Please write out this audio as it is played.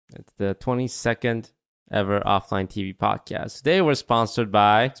It's the 22nd ever Offline TV podcast. Today we're sponsored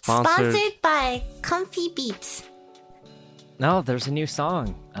by... Sponsored by Comfy Beats. No, there's a new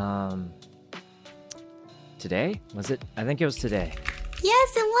song. Today? Was it? I think it was today.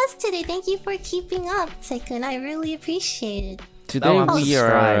 Yes, it was today. Thank you for keeping up, Sykkuno. I really appreciate it. Today we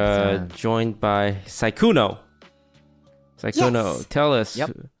are joined by Sykkuno. Sykkuno, Yes. tell us.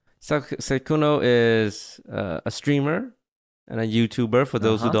 Yep. Sykkuno is a streamer and a YouTuber, for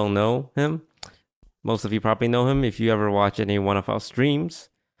those who don't know him. Most of you probably know him if you ever watch any one of our streams.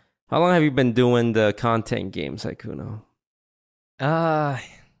 How long have you been doing the content game, Sykkuno?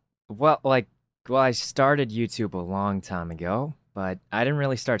 Well, I started YouTube a long time ago, but I didn't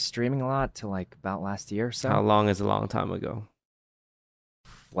really start streaming a lot till like about last year or so. How long is a long time ago?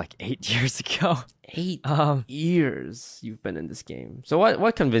 Like 8 years ago. 8 years you've been in this game. So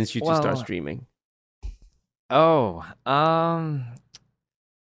what convinced you to start streaming?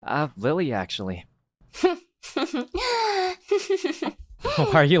 Lily, actually.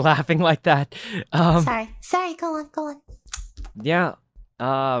 Why are you laughing like that? Sorry, go on. Yeah.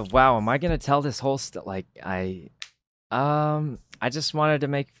 Wow, am I gonna tell this whole I just wanted to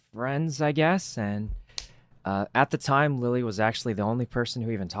make friends, I guess, and at the time Lily was actually the only person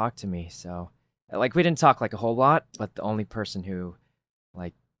who even talked to me, so like we didn't talk like a whole lot, but the only person who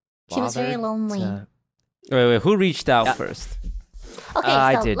like He was very lonely. Wait, who reached out first? Okay,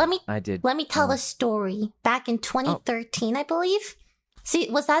 I did. Let me tell a story. Back in 2013, I believe.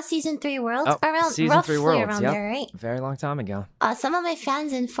 See, was that season 3 Worlds? Season 3 Worlds, around there, right? Very long time ago. Some of my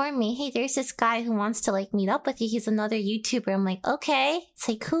fans informed me, hey, there's this guy who wants to like meet up with you. He's another YouTuber. I'm like, okay,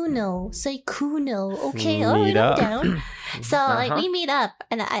 Sykkuno. Okay, all right, I'm down. So like we meet up,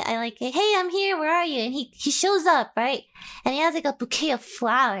 and I like, hey, I'm here. Where are you? And he shows up, right? And he has like a bouquet of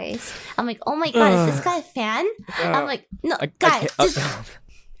flowers. I'm like, oh my god, is this guy a fan? I'm like, no, guys,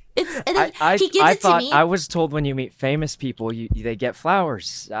 he gives it to me. I was told when you meet famous people, they get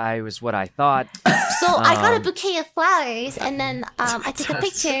flowers. Was what I thought. So I got a bouquet of flowers, and then I took a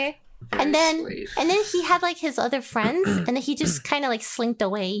picture, and then he had like his other friends, and then he just kind of like slinked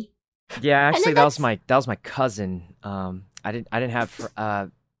away. Yeah, actually, that was my cousin. I didn't have.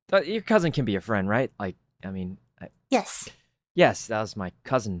 Your cousin can be a friend, right? Like, I mean. Yes. Yes, that was my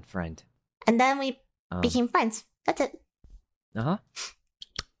cousin friend. And then we became friends. That's it.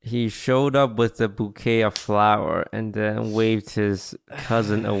 He showed up with a bouquet of flower and then waved his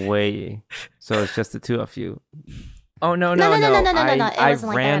cousin away. So it's just the two of you. Oh, no. I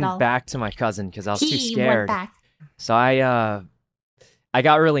ran back to my cousin because I was too scared. Went back. So I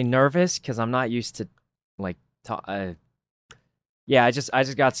got really nervous because I'm not used to like I just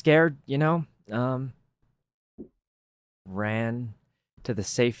got scared, you know. Ran to the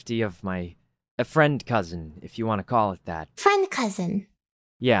safety of a friend cousin, if you want to call it that. Friend cousin.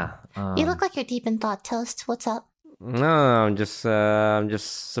 Yeah. You look like you're deep in thought. Tell us what's up. No, I'm just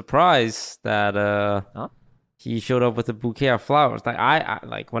surprised that he showed up with a bouquet of flowers. Like I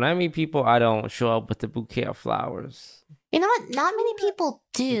like when I meet people, I don't show up with a bouquet of flowers. You know what? Not many people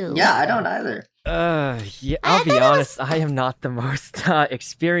do. Yeah, I don't either. Yeah, I'll be honest. I am not the most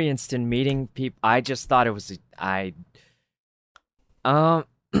experienced in meeting people. I just thought it was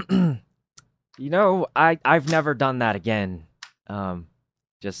you know, I've never done that again.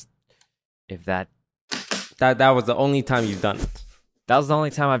 Just if that was the only time you've done it. That was the only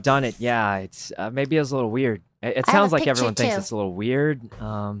time I've done it. Yeah, it's maybe it was a little weird. It sounds like everyone thinks it's a little weird.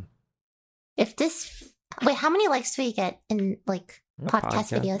 Wait, how many likes do we get in like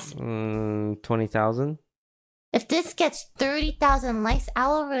podcast videos? 20,000. If this gets 30,000 likes, I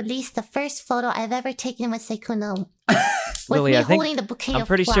will release the first photo I've ever taken with Sykkuno. With Lily, me I think holding the bouquet I'm of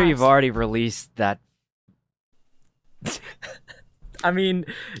pretty flowers. sure you've already released that. I mean,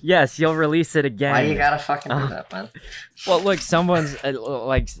 yes, you'll release it again. Why you gotta fucking do that, man? Well, look,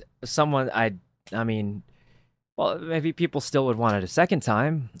 I mean, well, maybe people still would want it a second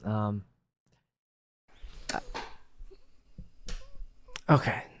time.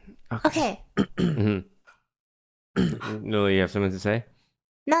 Okay. Lily, you have something to say?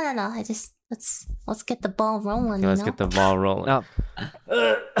 No. I just let's get the ball rolling. Let's get the ball rolling. Oh.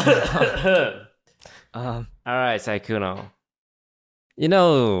 All right, Sykkuno. You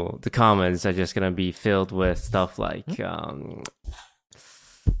know the comments are just gonna be filled with stuff like,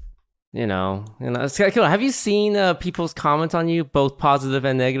 Sykkuno, have you seen people's comments on you, both positive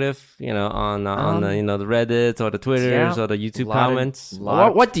and negative? You know, on the Reddits or the Twitters or the YouTube comments.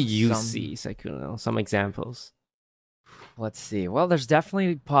 What do you see, Sykkuno? Some examples. Let's see. Well, there's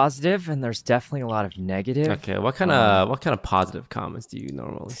definitely positive, and there's definitely a lot of negative. Okay, what kind of positive comments do you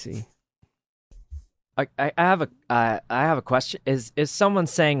normally see? I have a question. Is someone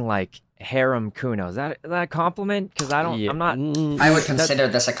saying like harem kuno? Is that a compliment? Because I don't. Yeah. I'm not. I would consider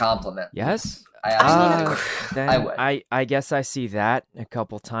this a compliment. Yes. I absolutely would. Then I would. I guess I see that a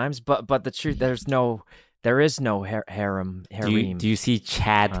couple times, but the truth, there is no harem. Do you see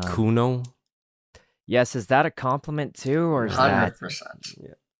Chad Kuno? Yes, is that a compliment too, or is 100%.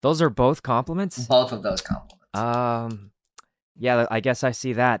 Yeah. those are both compliments? Both of those compliments. Yeah, I guess I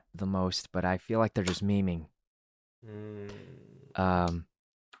see that the most, but I feel like they're just memeing.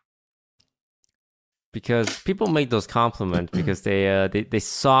 Because people make those compliments because they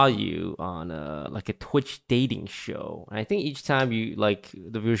saw you on like a Twitch dating show. And I think each time you like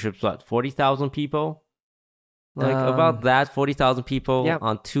the viewership's what 40,000 people, like about that 40,000 people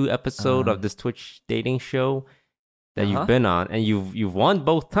on 2 episodes of this Twitch dating show that you've been on, and you've won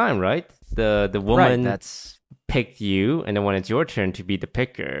both time, right? The woman that's picked you, and then when it's your turn to be the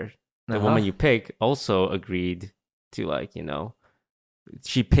picker, the woman you pick also agreed to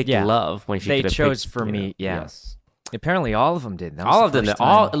she picked love when she they could have chose picked, for me. Yeah. Yes. Apparently, all of them did. That was All the of them, first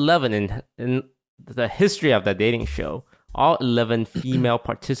all time. 11 in the history of that dating show, all 11 female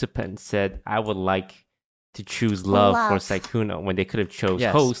participants said, "I would like to choose love for Sykkuno," when they could have chose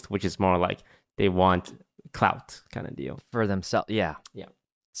host, which is more like they want clout kind of deal for themselves. Yeah.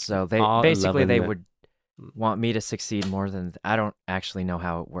 So they all basically 11 they men. would want me to succeed more than I don't actually know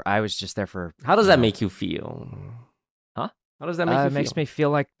how it works. I was just there for. How does that make you feel? Huh? How does that make you feel? It makes me feel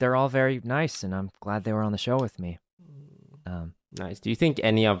like they're all very nice, and I'm glad they were on the show with me. Nice. Do you think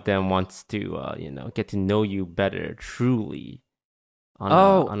any of them wants to, get to know you better, truly,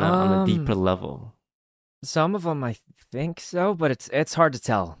 on a deeper level? Some of them, I think so, but it's hard to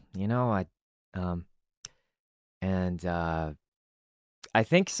tell. I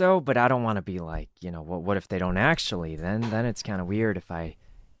think so, but I don't want to be like, what if they don't actually? Then it's kind of weird if I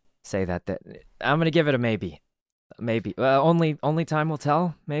say that. I'm gonna give it a maybe. Maybe only time will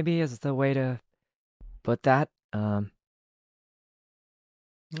tell. Maybe is the way to put that. Oh,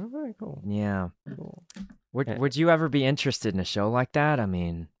 very cool. Yeah. Cool. Would you ever be interested in a show like that? I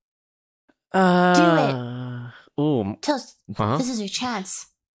mean, Do it. Oh, Toast. This is your chance.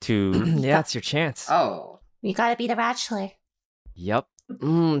 yeah, it's your chance. Oh. You gotta be the bachelor. Yep. I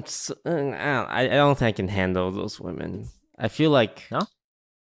don't think I can handle those women. I feel like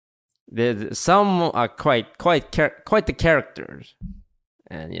some are quite the characters,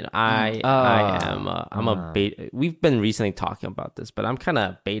 and I'm a beta. We've been recently talking about this, but I'm kind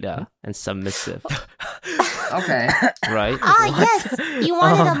of beta and submissive. Okay. Right? Yes, you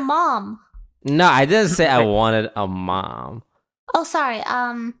wanted a mom. No, I didn't say I wanted a mom. Oh, sorry.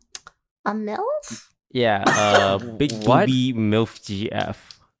 A MILF? Yeah, big booby MILF GF.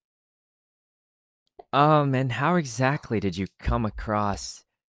 And how exactly did you come across?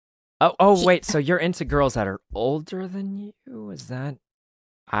 Oh, wait. So you're into girls that are older than you? Is that?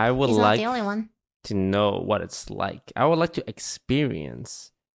 I would He's like not the only one. to know what it's like. I would like to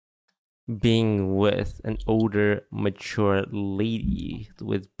experience being with an older, mature lady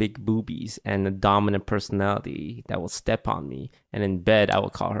with big boobies and a dominant personality that will step on me. And in bed, I will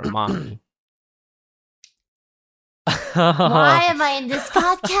call her mommy. Why am I in this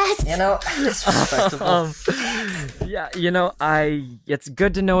podcast? It's respectable. It's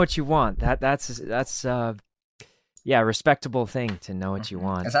good to know what you want. That's a respectable thing to know what you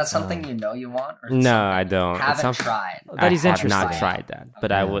want. Is that something you want? Or No, I don't. Haven't tried. That he's interested. I have not in. tried that,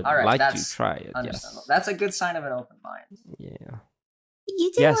 but I would like to try it. Understandable. Yes. That's a good sign of an open mind. Yeah.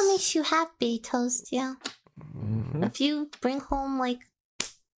 You do what makes you happy, Toast, yeah. Mm-hmm. If you bring home, like,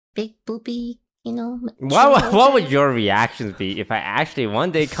 big boopy, What would your reactions be if I actually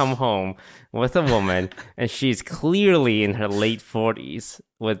one day come home with a woman and she's clearly in her late 40s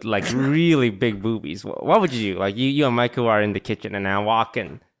with like really big boobies? What would you do? Like you and Michael are in the kitchen and I'm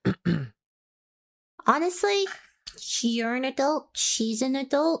walking. Honestly, you're an adult. She's an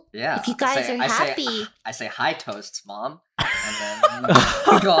adult. Yeah. If you guys are happy. I say hi, Toasts, Mom, and then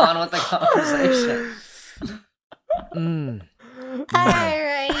we go on with the conversation.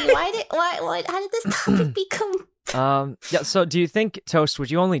 Alright, how did this topic become? So do you think, Toast, would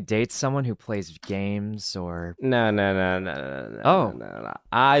you only date someone who plays games or? No. No.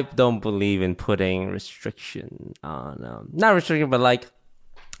 I don't believe in putting restriction on, not restriction, but like,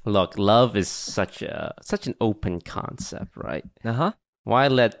 look, love is such an open concept, right? Why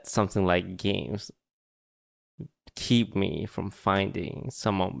let something like games keep me from finding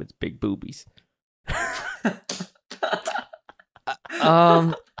someone with big boobies?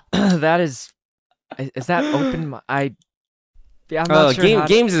 That is that open? I'm not sure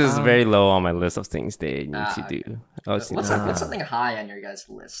games is very low on my list of things they need to do. What's something high on your guys'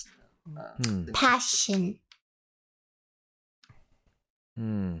 list? Passion.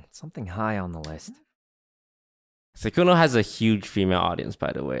 Something high on the list. Sykkuno has a huge female audience,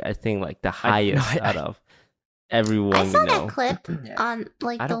 by the way. I think like the highest out of everyone I saw we know. that clip on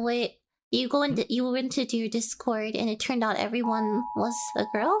like the way you went into your Discord and it turned out everyone was a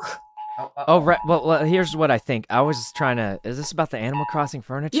girl. Oh, right. Well, here's what I think. I was trying to... Is this about the Animal Crossing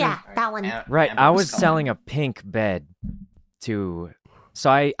furniture? Yeah, that one. Right. I was selling a pink bed to... So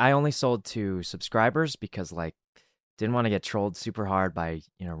I only sold to subscribers because, like, didn't want to get trolled super hard by,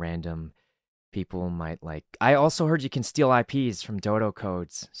 random people might, like... I also heard you can steal IPs from dodo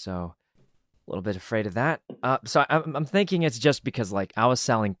codes, so a little bit afraid of that. So I'm thinking it's just because, like, I was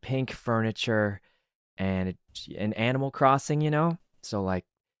selling pink furniture and Animal Crossing, So, like,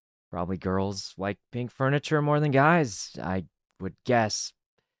 probably girls like pink furniture more than guys, I would guess.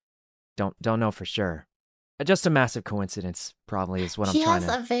 Don't know for sure. Just a massive coincidence, probably, is what I'm trying to...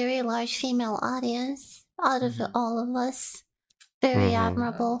 He has a very large female audience out of all of us. Very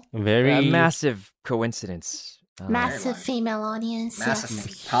admirable. Very massive coincidence. Massive female audience,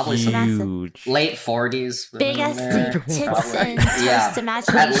 yes. Probably huge. Some late 40s. Biggest tits and toast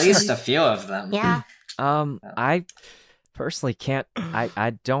imagination. At least a few of them. Yeah. I personally can't...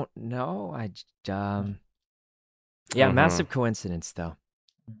 I don't know. Massive coincidence, though.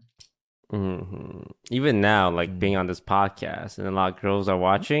 Even now, like being on this podcast and a lot of girls are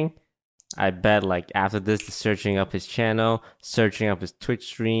watching, I bet like after this, searching up his channel, searching up his Twitch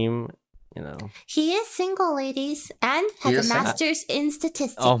stream, He is single, ladies, and has a master's in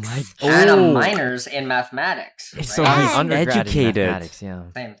statistics. Oh my! And a minor's in mathematics. Right? So he's educated. In mathematics, yeah.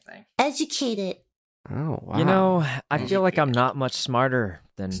 Same thing. Educated. Oh wow! I feel like I'm not much smarter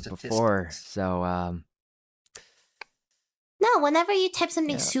than before, so No, whenever you type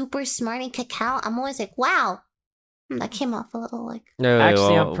something super smart in Kakao, I'm always like, wow. That came off a little like... No,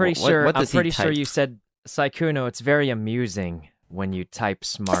 actually, I'm pretty sure. What I'm pretty sure you said, Sykkuno, it's very amusing when you type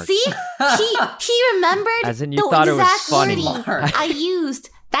smart. See? He remembered as in you thought it was funny. I used.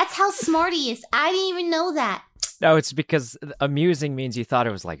 That's how smart he is. I didn't even know that. No, it's because amusing means you thought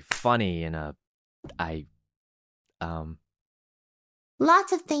it was like funny in a...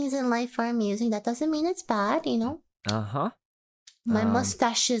 Lots of things in life are amusing. That doesn't mean it's bad, Uh-huh. My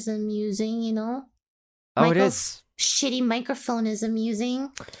mustache is amusing, Oh, Michael's it is. shitty microphone is amusing.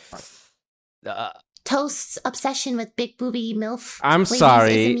 Toast's obsession with big booby MILF. I'm ladies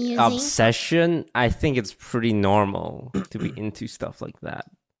sorry, is amusing. obsession. I think it's pretty normal to be into stuff like that.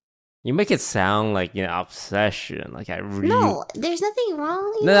 You make it sound like obsession. Like I really No, there's nothing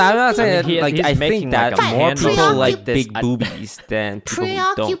wrong. No, I'm not saying he's I think that like more people like this. big boobies than people who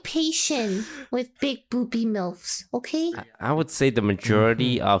don't. Preoccupation with big booby MILFs, okay? I would say the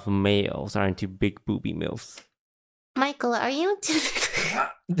majority of males are into big booby milfs. Michael, are you into...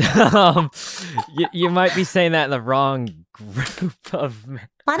 you might be saying that in the wrong group of...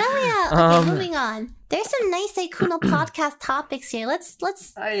 Why don't we, okay, moving on. There's some nice Sykkuno podcast topics here. Let's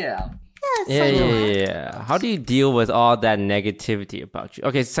yeah. Yeah. How do you deal with all that negativity about you?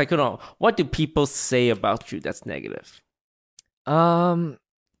 Okay, Sykkuno, what do people say about you that's negative? A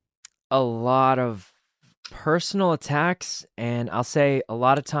lot of personal attacks, and I'll say a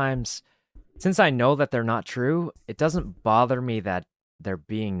lot of times, since I know that they're not true, it doesn't bother me that they're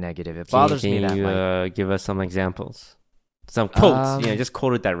being negative. It bothers me that Can you give us some examples? Some quotes, just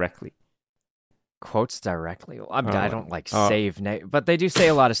quote it directly. Quotes directly? Well, I don't save, but they do say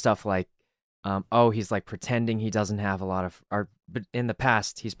a lot of stuff like, he's like pretending he doesn't have a lot of, but in the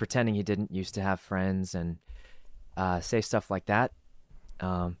past, he's pretending he didn't used to have friends and say stuff like that.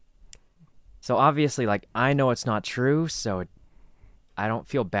 So obviously, like, I know it's not true, so I don't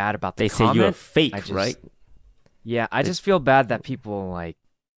feel bad about the comment. They say you're fake, right? Yeah, I just feel bad that people, like,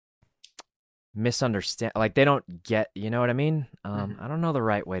 misunderstand, like they don't get, you know what I mean? I don't know the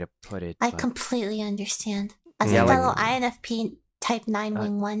right way to put it. I completely understand. As a fellow INFP type 9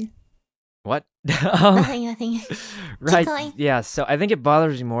 wing 1. What? Nothing. Right. Yeah, so I think it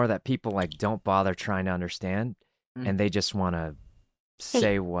bothers me more that people like don't bother trying to understand and they just want to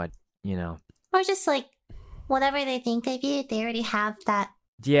say what, Or just like whatever they think of you, they already have that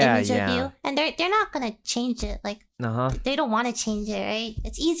image of you, and they're not gonna change it. Like, they don't want to change it, right?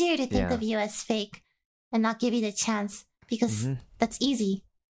 It's easier to think of you as fake and not give you the chance because that's easy.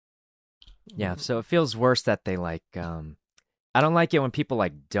 Yeah, so it feels worse that they like. I don't like it when people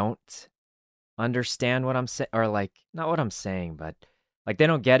like don't understand what I'm saying, or like not what I'm saying, but like they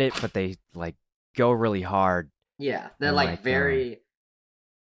don't get it, but they like go really hard. Yeah, they're like very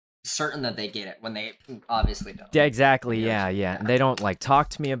certain that they get it when they obviously don't. Yeah, exactly. Yeah. And they don't like talk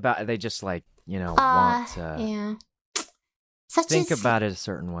to me about it. They just like want to Such think about it a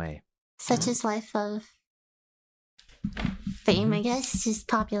certain way. such as life of fame, I guess, just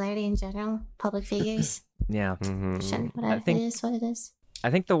popularity in general, public figures. Yeah. Whatever it is, what it is.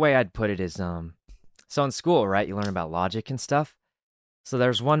 I think the way I'd put it is, so in school, right, you learn about logic and stuff. So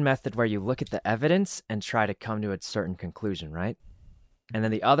there's one method where you look at the evidence and try to come to a certain conclusion, right? And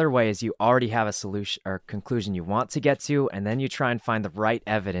then the other way is you already have a solution or conclusion you want to get to, and then you try and find the right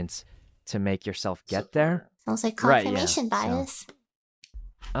evidence to make yourself get there. Sounds like confirmation bias.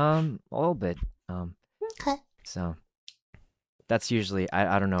 A little bit. Okay. So that's usually,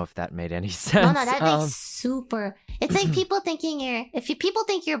 I don't know if that made any sense. No, that makes super. It's like people thinking people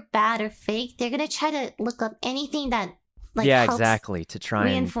think you're bad or fake, they're gonna try to look up anything that helps exactly, to try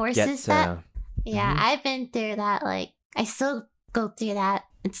reinforces and get that. Yeah, I've been through that. Like, I still go through that.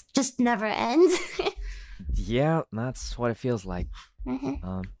 It's just never ends. Yeah, that's what it feels like.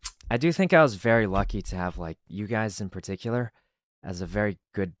 I do think I was very lucky to have you guys in particular as a very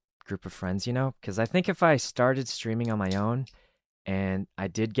good group of friends, because I think if I started streaming on my own and I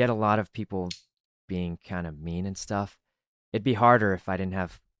did get a lot of people being kind of mean and stuff, it'd be harder if I didn't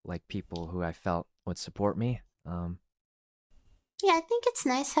have people who I felt would support me. Yeah, I think it's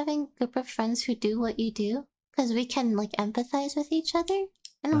nice having a group of friends who do what you do, because we can empathize with each other,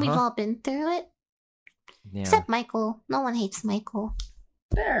 and we've all been through it. Yeah. Except Michael. No one hates Michael.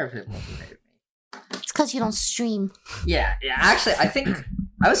 There are people who hate me. It's because you don't stream. Yeah. Actually, I think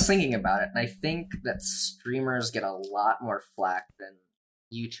I was thinking about it, and I think that streamers get a lot more flack than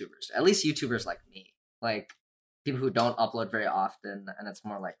YouTubers. At least YouTubers like me, people who don't upload very often, and it's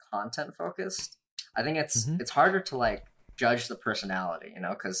more content focused. I think it's harder to judge the personality,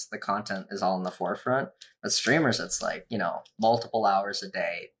 because the content is all in the forefront. But streamers, it's multiple hours a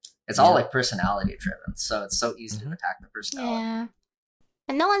day. It's all personality driven, so it's so easy to attack the personality. Yeah,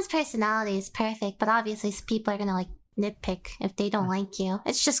 and no one's personality is perfect, but obviously people are gonna nitpick if they don't like you.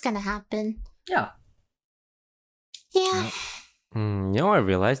 It's just gonna happen. Yeah. Yeah. I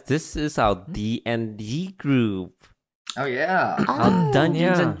realized this is our D&D group. Oh yeah. Our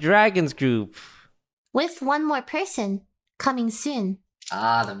Dungeons and Dragons group. With one more person coming soon.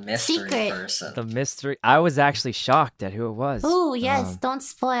 The mystery Secret. person. The mystery. I was actually shocked at who it was. Oh yes, don't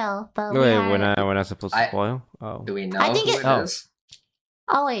spoil. But wait, we're not supposed to spoil. Oh, do we know I think who it is?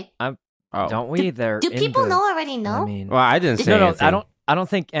 Oh wait. Don't we? Do people already know? I mean, well, I didn't say no. anything. I don't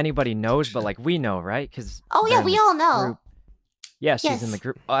think anybody knows, but we know, right? Because we all know. Group. Yeah, she's in the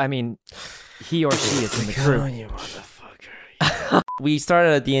group. I mean, he or she is in the group. You motherfucker. We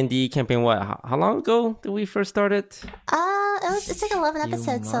started a D&D campaign. What? How long ago did we first start it? It's 11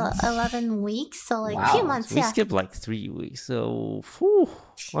 episodes, so 11 weeks, so a few months. We skipped 3 weeks. So, what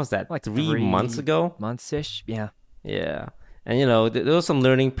was that? 3 months ago? Months-ish, yeah. Yeah. And there was some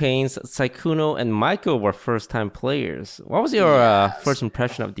learning pains. Sykkuno and Michael were first-time players. What was your first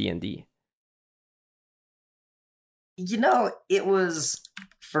impression of D&D? It was,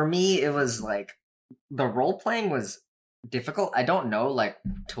 for me, it was the role-playing was difficult. I don't know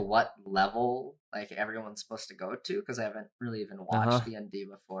to what level everyone's supposed to go to, because I haven't really even watched D&D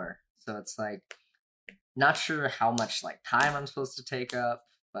before. So it's not sure how much time I'm supposed to take up,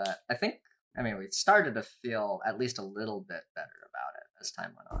 but we started to feel at least a little bit better about it as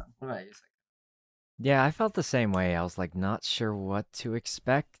time went on. What about you? Yeah, I felt the same way. I was not sure what to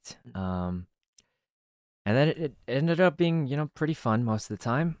expect. And then it ended up being, pretty fun most of the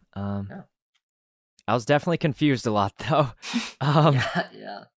time. I was definitely confused a lot, though.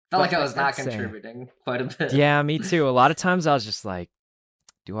 Yeah. Felt like I was not contributing quite a bit. Yeah, me too. A lot of times I was just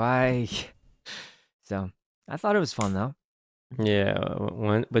do I? So I thought it was fun, though. Yeah,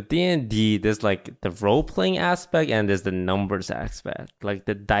 but D&D, there's the role-playing aspect and there's the numbers aspect,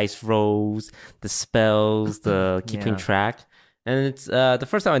 the dice rolls, the spells, the keeping track. And it's the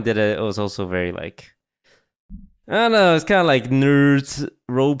first time I did it, it was also very I don't know, it's kind of nerds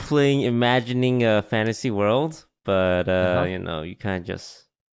role-playing, imagining a fantasy world, but you kind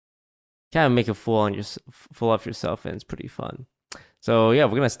of make a fool of yourself, and it's pretty fun. So yeah,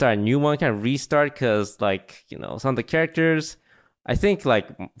 we're gonna start a new one, kind of restart, because some of the characters, I think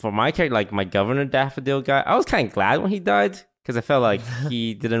for my character, my Governor Daffodil guy, I was kind of glad when he died, because I felt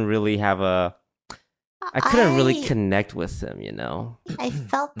he didn't really have I couldn't really connect with him, I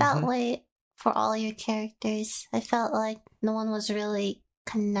felt that way for all your characters. I felt no one was really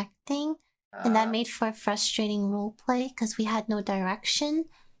connecting, and that made for a frustrating roleplay because we had no direction,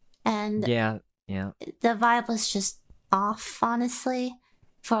 and yeah, the vibe was just off, honestly,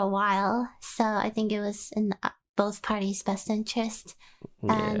 for a while. So I think it was in both parties' best interest.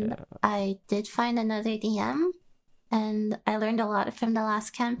 And I did find another DM, and I learned a lot from the last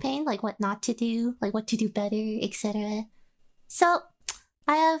campaign, what not to do, what to do better, etc. So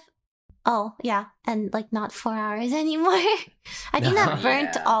I have Oh, yeah. And like not 4 hours anymore. I think that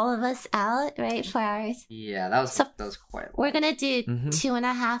burnt all of us out, right? 4 hours. Yeah, that was quite long. We're going to do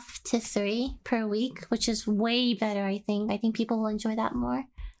 2.5 to 3 per week, which is way better, I think. I think people will enjoy that more.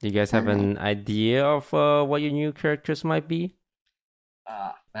 Do you guys have an idea of what your new characters might be?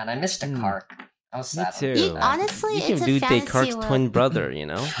 Man, I missed Descartes. I was sad. Me too. Honestly, You can it's do a fantasy Descartes' world. twin brother, you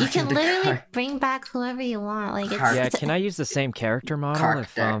know? You can literally bring back whoever you want. Like, can I use the same character model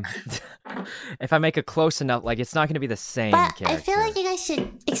if I make it close enough? Like, it's not going to be the same character. I feel like you guys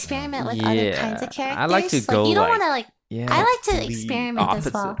should experiment with other kinds of characters. I like to go you don't want to like. Yeah, I like to experiment opposite.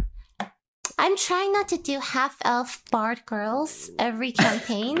 as well. I'm trying not to do half-elf bard girls every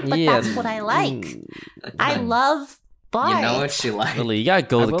campaign, but that's what I like. I love bards. You know what she likes. Lily, you gotta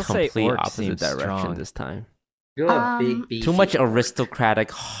go I the will say complete orc opposite seems direction strong. this time. Good, big beefy. Too much aristocratic,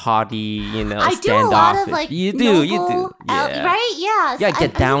 haughty, you know, I do a lot of standoffish. like you do. Yeah. Right? Yeah. You gotta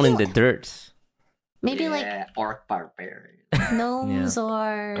get down in the dirt. Maybe like orc barbarian. gnomes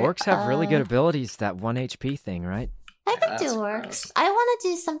or Orcs have really good abilities. That 1 HP thing, right? I could do That's orcs. gross. I want to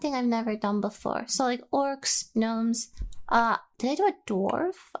do something I've never done before. So like orcs, gnomes. Did I do a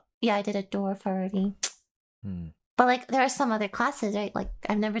dwarf? Yeah, I did a dwarf already. But like there are some other classes, right? Like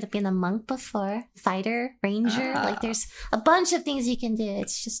I've never been a monk before. Fighter, ranger. Like there's a bunch of things you can do.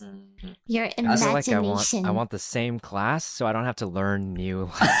 It's just your I feel imagination. like I want the same class, so I don't have to learn new.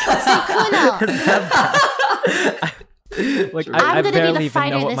 Sykkuno. Like I'm I gonna be barely the even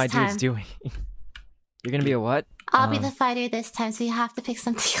fighter know what this my time. dude's doing. You're gonna be a what? I'll be the fighter this time, so you have to pick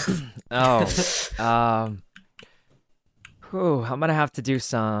something else. I'm gonna have to do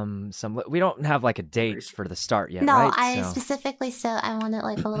some. We don't have like a date for the start yet, No, right? I specifically said I wanted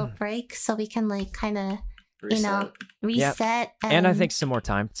like a little break so we can like kind of, you know, reset. And I think some more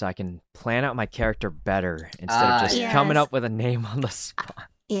time so I can plan out my character better instead of just coming up with a name on the spot.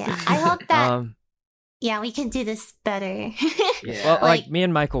 Yeah, I hope that. Yeah, we can do this better. Well, like me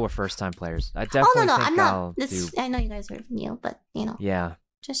and Michael were first time players. I definitely think I'm not. I'll do. I know you guys are new, but you know. Yeah.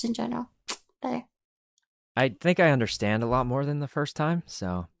 Just in general, better. I think I understand a lot more than the first time,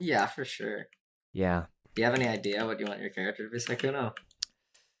 so. Yeah, for sure. Yeah. Do you have any idea what you want your character to be, Sykkuno?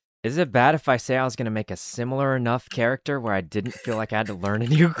 Is it bad if I say I was going to make a similar enough character where I didn't feel like I had to learn a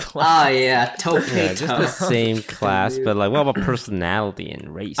new class? Oh, yeah, just the same class, but like, what about personality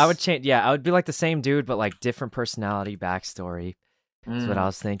and race? I would change, I would be like the same dude, but like different personality, backstory. That's what I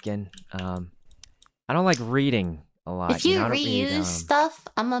was thinking. I don't like reading a lot. If you reuse stuff,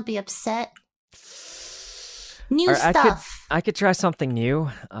 I'm going to be upset. New stuff. I could try something new.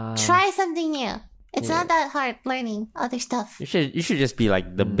 Try something new. It's not that hard learning other stuff. You should just be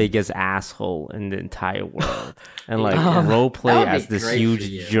like the biggest asshole in the entire world and like role play as this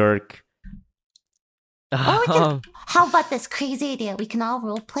huge jerk. Or how about this crazy idea? We can all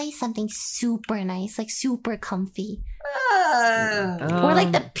role play something super nice, like super comfy. Or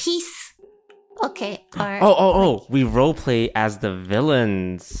like the peace. Okay. Or we role play as the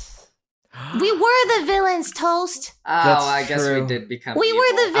villains. We were the villains, Toast. Oh, I guess we did become We evil.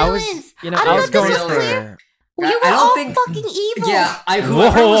 were the villains. I don't know if this was clear. You were I don't all think- fucking evil. Yeah,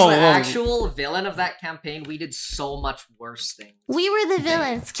 whoever was the actual villain of that campaign, we did so much worse things. We were the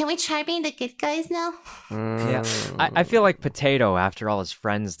villains. Can we try being the good guys now? Yeah, I feel like Potato, after all his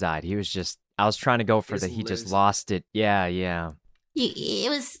friends died, he was just. I was trying to go for he just lost it. Yeah. It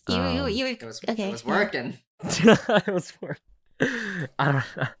was you were okay. It was working. It was working. I don't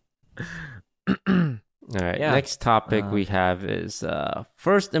know. All right, next topic we have is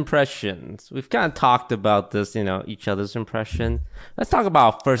first impressions. We've kind of talked about this, each other's impression. Let's talk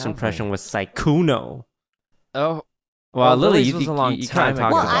about first impression with Sykkuno. Oh, well, Lily, was a long you time kind of ago.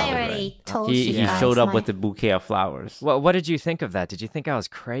 talked Well, about I it, already right? told He you guys showed up with a bouquet of flowers. Well, what did you think of that? Did you think I was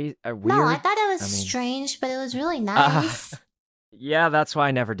crazy? Weird? No, I thought it was strange, but it was really nice. Yeah, that's why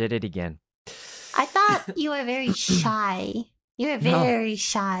I never did it again. I thought you were very shy. You were very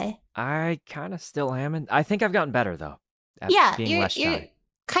shy. I kind of still am. And I think I've gotten better, though. At being you're less shy.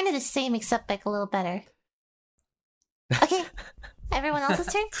 kind of the same, except like a little better. Okay, everyone else's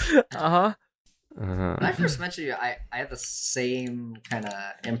turn? When I first met you, I had the same kind of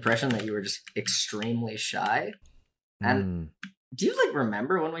impression that you were just extremely shy. And do you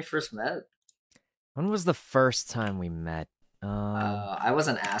remember when we first met? When was the first time we met? I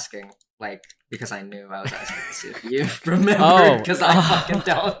wasn't asking because I knew I was asking to see if you remembered because I fucking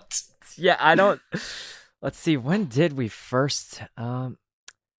don't. Yeah, I don't. Let's see. When did we first? Well,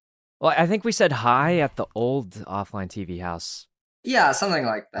 I think we said hi at the old OfflineTV house. Yeah, something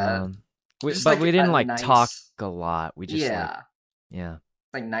like that. But we didn't talk a lot. We just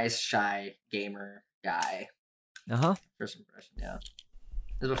nice shy gamer guy. Uh-huh. First impression, yeah.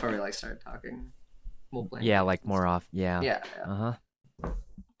 This is before we like started talking. Yeah, like more off. Yeah. Yeah.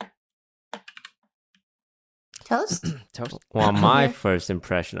 Toast? Toast. Well, my first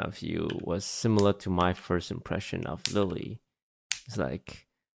impression of you was similar to my first impression of Lily. It's like,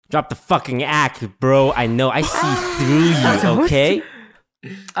 drop the fucking act, bro. I know. I see through you, okay?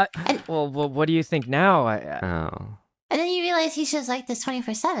 Well, what do you think now? Oh. And then you realize he's just like this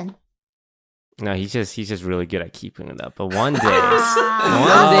 24/7. No, he's just really good at keeping it up. But one day,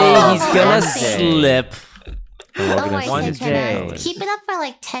 Ah. he's gonna One day. slip. And we're Don't gonna worry, see one his day. colors. keep it up for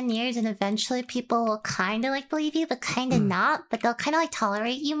like 10 years and eventually people will kind of like believe you, but kind of not. But they'll kind of like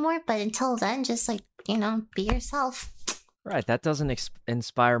tolerate you more. But until then, just like, you know, be yourself. Right, that doesn't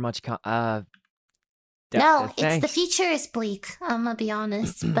inspire much. No, it's the thanks. future is bleak. I'm gonna be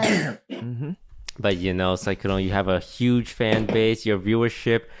honest. But Mm-hmm. But you know, Sykkuno, you have a huge fan base. Your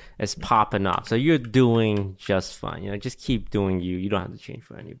viewership is popping off, so you're doing just fine. You know, just keep doing you. You don't have to change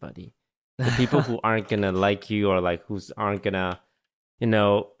for anybody. The people who aren't gonna like you or like who aren't gonna, you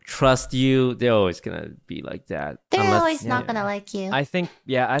know, trust you, they're always gonna be like that. they're always not gonna like you. I think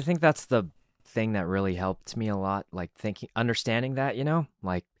that's the thing that really helped me a lot. Like understanding that, you know,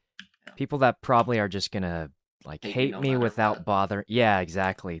 like people that probably are just gonna like hate no me matter without what. bother. Yeah,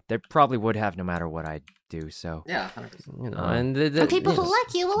 exactly. They probably would have no matter what I do. So Yeah, 100%. You know, and And people who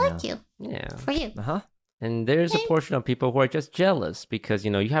like you will Yeah. like you yeah. for you. And there's a portion of people who are just jealous because,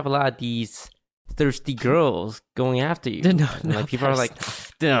 you know, you have a lot of these thirsty girls going after you. No, And, like people are like,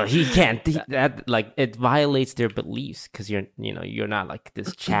 no, he can't. That like it violates their beliefs because you're not like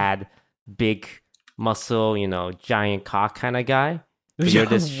this Chad, big muscle, you know, giant cock kind of guy. But you're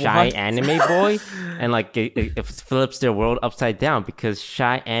this shy What? anime boy, and like it flips their world upside down because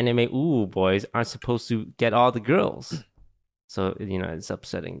shy anime boys aren't supposed to get all the girls. So you know it's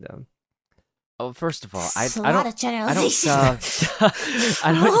upsetting them. Oh, first of all, It's a I lot don't. of generalization.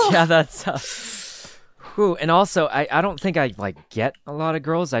 I don't. Yeah, that's. Whew. And also, I don't think I like get a lot of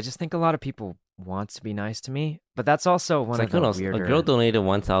girls. I just think a lot of people want to be nice to me. But that's also one of the Sykkuno, weirder. a girl donated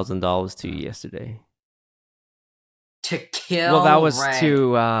 $1,000 to you yesterday To kill. Well, that was Ray.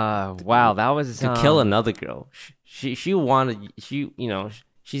 to. Wow, that was to kill another girl. She wanted she's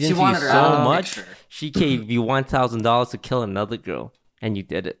She into you wanted her so out of the much. picture. She gave you $1,000 to kill another girl, and you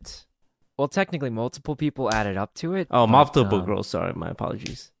did it. Well, technically, multiple people added up to it. Oh, but, multiple girls. Sorry, my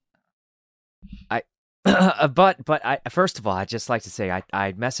apologies. but I first of all, I'd just like to say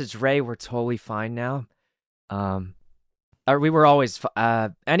I messaged Ray. We're totally fine now. Or we were always.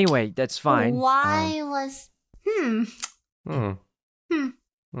 Anyway, that's fine. Why was Hmm. Hmm.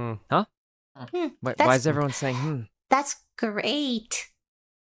 Hmm. Why That's- is everyone saying That's great.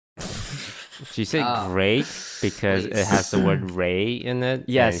 She said Oh. great because it has the word Ray in it.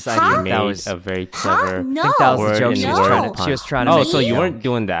 Yes, and I she think made that was- a very Huh? clever. No. I think that was word the joke in she the was word trying pun. to. She was trying to. Oh, make so a you joke. weren't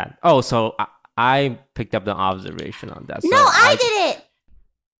doing that. Oh, so I picked up the observation on that. So No, I did it.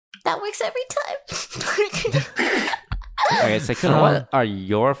 That works every time. Okay, so what are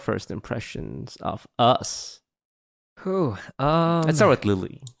your first impressions of us? Who? Let's start with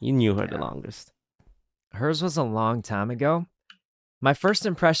Lily. You knew her the longest. Hers was a long time ago. My first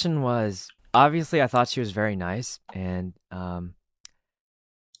impression was obviously I thought she was very nice, and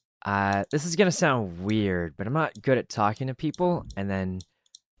this is gonna sound weird, but I'm not good at talking to people, and then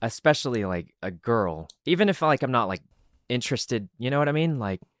especially like a girl, even if like I'm not like interested. You know what I mean?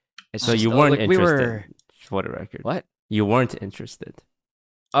 Like, it's So just, you weren't like, we interested, were for the record. what? You weren't interested.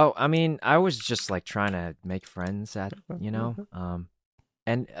 Oh, I mean, I was just like trying to make friends and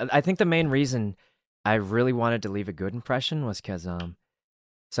I think the main reason I really wanted to leave a good impression was because,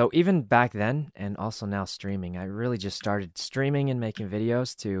 so even back then and also now streaming, I really just started streaming and making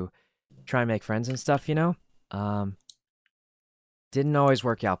videos to try and make friends and stuff, you know? Didn't always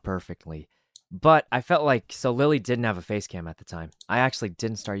work out perfectly, but I felt like, so Lily didn't have a face cam at the time. I actually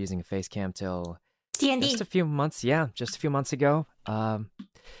didn't start using a face cam till D&D. just a few months ago.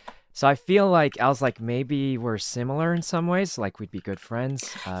 So I feel like I was like, maybe we're similar in some ways, like we'd be good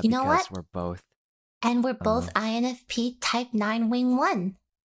friends. You know because what? we're both. And we're both INFP Type 9 Wing 1.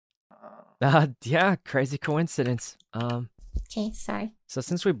 Yeah, crazy coincidence. Okay, sorry. So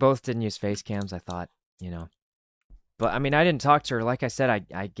since we both didn't use face cams, I thought, but I mean, I didn't talk to her. Like I said,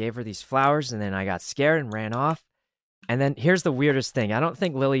 I gave her these flowers and then I got scared and ran off. And then here's the weirdest thing. I don't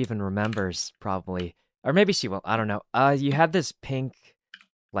think Lily even remembers, probably. Or maybe she will. I don't know. You had this pink,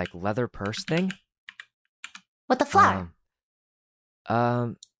 like, leather purse thing. With the flower.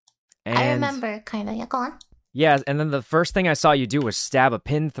 And, I remember, kind of. Yeah, go on. Yeah, and then the first thing I saw you do was stab a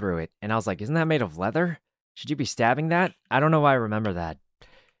pin through it. And I was like, isn't that made of leather? Should you be stabbing that? I don't know why I remember that.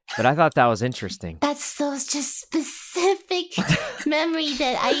 But I thought that was interesting. That's so just specific memory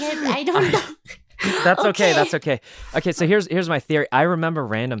that I don't know. That's okay. That's okay. Okay, so here's my theory. I remember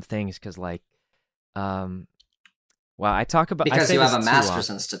random things because well, I talk about because I say you have a this master's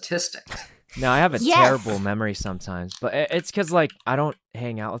in statistics. No, I have a Yes. terrible memory sometimes, but it's because I don't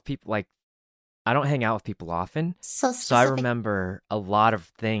hang out with people I don't hang out with people often, So so I specific. remember a lot of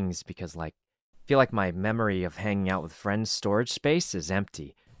things because I feel like my memory of hanging out with friends' storage space is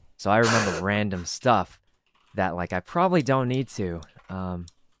empty, so I remember random stuff that I probably don't need to.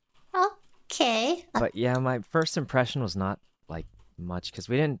 Okay. But yeah, my first impression was not much because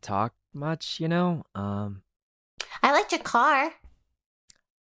we didn't talk much, you know. I liked your car.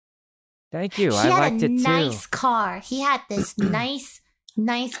 Thank you. He I had liked a it too. nice car. He had this nice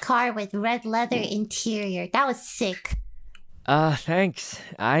car with red leather interior. That was sick. Thanks.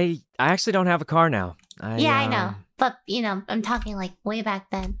 I actually don't have a car now. Yeah, I know. But, I'm talking way back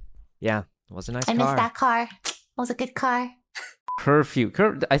then. Yeah, it was a nice I car. missed that car. It was a good car. Curfew.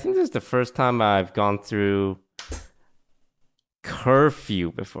 I think this is the first time I've gone through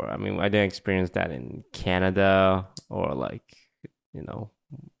curfew before. I mean, I didn't experience that in Canada or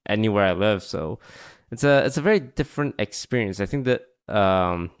anywhere I live. So it's a very different experience. I think that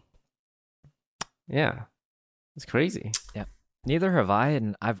yeah, it's crazy. Yeah, neither have I,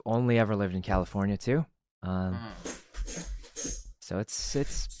 and I've only ever lived in California too. So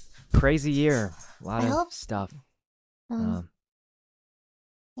it's crazy year. A lot of stuff.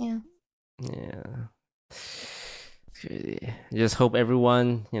 Yeah. I just hope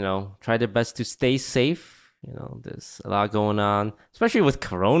everyone, try their best to stay safe. There's a lot going on, especially with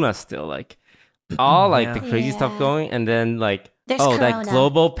Corona still, all the crazy stuff going, and then There's that Corona.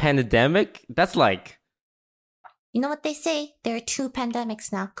 global pandemic. That's You know what they say? There are two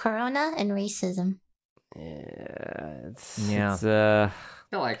pandemics now: Corona and racism. It's I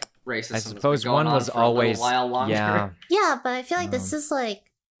feel like racism I has suppose been going one on was for a little always while longer. yeah. Yeah, but I feel like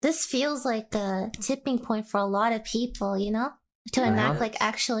this feels like a tipping point for a lot of people, to enact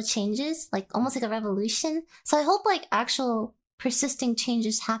actual changes, almost like a revolution. So I hope actual persisting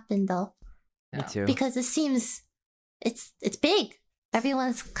changes happen though, Me too. because it seems it's big.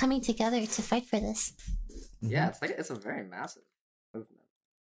 Everyone's coming together to fight for this. Yeah, it's a very massive movement.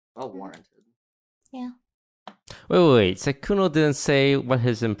 Well warranted. Yeah. Wait. Sykkuno didn't say what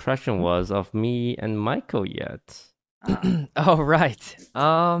his impression was of me and Michael yet. Oh right.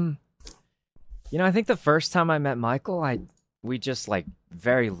 I think the first time I met Michael, we just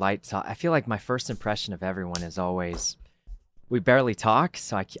very light talk. I feel like my first impression of everyone is always we barely talk,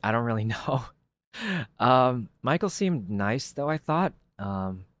 so I don't really know. Michael seemed nice though, I thought,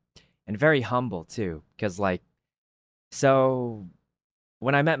 and very humble too, because so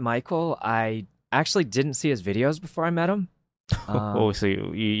when I met Michael, I actually didn't see his videos before I met him. So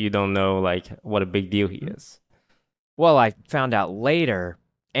you don't know what a big deal he is. Well, I found out later,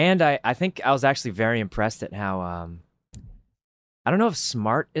 and I think I was actually very impressed at how I don't know if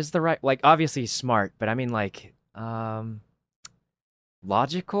smart is the right obviously he's smart, but I mean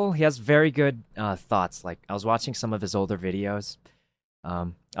logical. He has very good thoughts. I was watching some of his older videos. I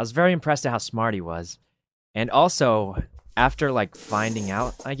was very impressed at how smart he was, and also after finding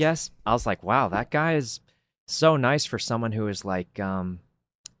out, I guess I was wow, that guy is so nice for someone who is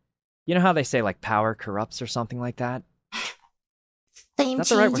you know how they say power corrupts or something like that? Fame That's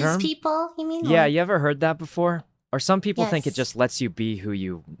the right changes term? people, you mean? Yeah, you ever heard that before? Or some people think it Yes. just lets you be who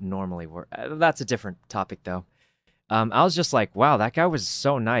you normally were. That's a different topic, though. I was just wow, that guy was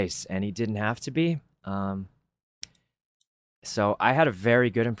so nice, and he didn't have to be. So I had a very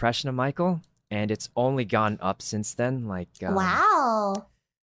good impression of Michael, and it's only gone up since then. Wow.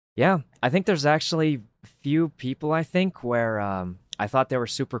 Yeah, I think there's actually few people, I think, where I thought they were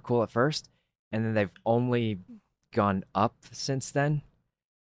super cool at first, and then they've only gone up since then.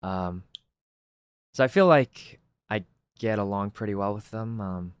 So I feel like I get along pretty well with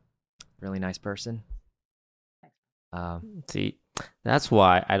them. Really nice person. See, that's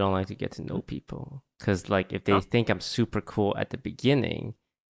why I don't like to get to know people. Because, if they think I'm super cool at the beginning,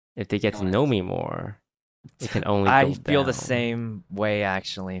 if they get to know me more, it can only go I feel the down. same way,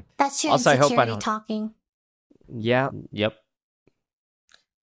 actually. That's your Also, I hope I insecurity don't- talking. Yeah. Yep.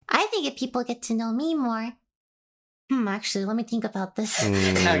 I think if people get to know me more. Actually, let me think about this.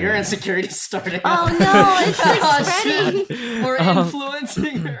 Now your insecurity's starting. Oh up. no, it's Oh, spreading. shit. We're Um,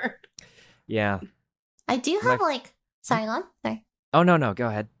 influencing her. Yeah. I do have sorry, go on. Sorry. Oh, no, go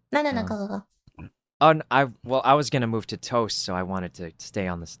ahead. No, Um, go. Oh, I was gonna move to toast, so I wanted to stay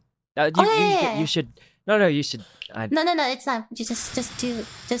on this. yeah. You should. No, you should. No, it's not. You just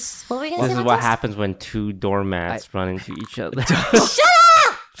what were we gonna This say is about what this? happens when two doormats run into each other. Shut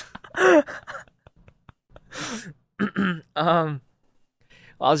up!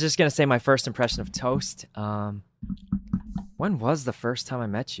 Well, I was just gonna say my first impression of Toast. When was the first time I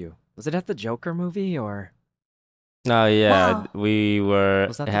met you? Was it at the Joker movie or? Oh yeah, Wow. we were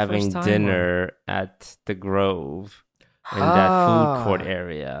Was that the having first time, dinner at the Grove in that food court Ah.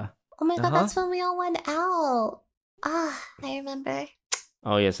 area. Oh my god, Uh-huh. that's when we all went out. Ah, I remember.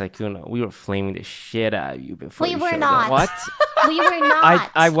 Oh yes, Sykkuno. We were flaming the shit out of you before We you were showed not. up. What? We were not.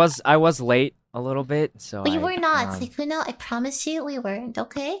 I was late a little bit, so We were not. um, Sykkuno, I promise you we weren't,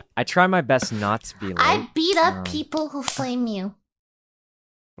 okay? I try my best not to be late. I beat up Um, people who flame you.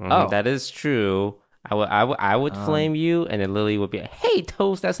 Oh. That is true. I would flame you, and then Lily would be like, "Hey,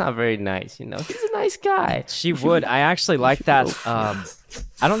 Toast, that's not very nice. You know, he's a nice guy." She would. I actually like that.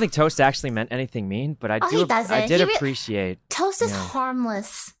 I don't think Toast actually meant anything mean, but I Oh, do. he doesn't. I did He appreciate. Toast is Yeah.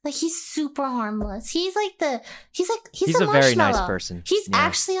 harmless. Like he's super harmless. He's a He's a very nice marshmallow. person. He's Yeah.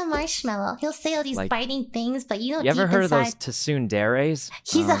 actually a marshmallow. He'll say all these Like- biting things, but you know, You ever deep heard inside, of those Tsunderes?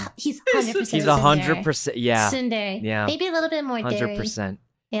 he's 100%. He's 100%. Yeah, Tsundere. Yeah. Maybe a little bit more dairy. 100%.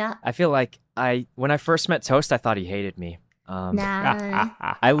 Yeah. I feel like when I first met Toast, I thought he hated me. Nah.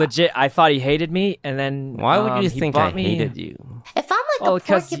 I thought he hated me, and then Why would you he think I bought me- hated you? If I'm like Well, a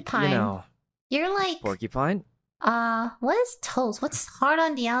because porcupine, you know, you're like porcupine. what is toast? What's hard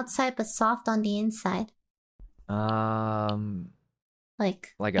on the outside but soft on the inside?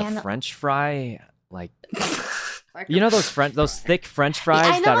 Like A French fry, like Like you a- know those thick French I fries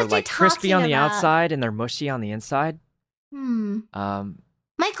know that what are you're like crispy on talking the about. outside and they're mushy on the inside.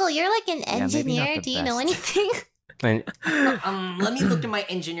 Michael, you're like an maybe not engineer. the Do you know best. anything? And Let me look at my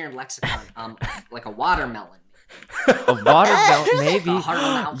engineer lexicon. Like a watermelon. A watermelon, maybe. Hard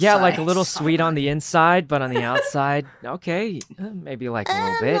on the Yeah, like a outside, little soft sweet on on the inside, but on the outside, okay, maybe like a little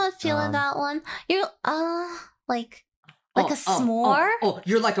I'm bit. not feeling that one. You're like a Oh, s'more. Oh,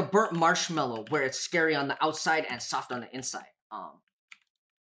 you're like a burnt marshmallow where it's scary on the outside and soft on the inside.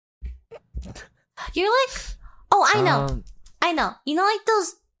 You're like, oh, I know, Um, I know. You know, like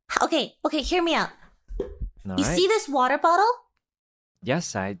those. Okay, hear me out. all You right. see this water bottle?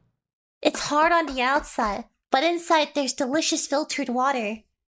 Yes, I. It's hard on the outside, but inside there's delicious filtered water.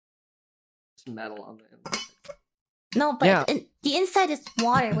 It's metal on the inside. No, but Yeah. the inside is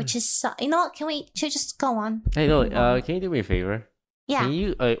water, which is you know what? Should just go on? hey, Lily, can you do me a favor? Yeah. Can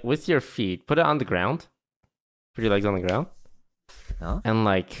you, with your feet, put it on the ground? Put your legs on the ground, Huh? and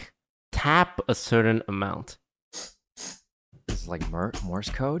like tap a certain amount. This is like Morse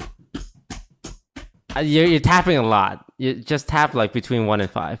code. You're tapping a lot. You just tap like between 1 and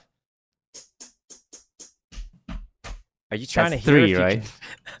 5. Are you trying That's to hear 3, if you right?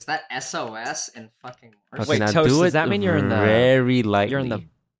 can- Is that SOS and fucking Morse? Okay, Wait, now Toast, do does it that mean you're in the- very lightly? You're in the.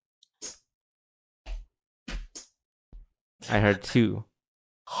 I heard 2.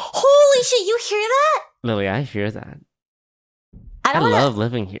 Holy shit! You hear that? Lily, I hear that. I I don't wanna. love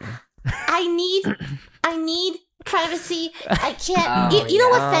living here. I need privacy. I can't. Oh, you know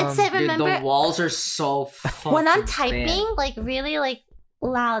what yeah. Fed said? Dude, Remember the walls are so fucking when I'm thin. typing, like really like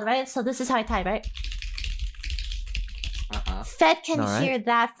loud, right? So this is how I type, right? Uh-huh. Fed can Alright. hear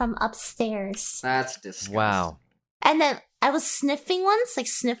that from upstairs. That's disgusting. Wow. And then I was sniffing once, like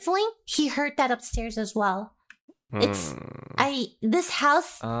sniffling. He heard that upstairs as well. It's this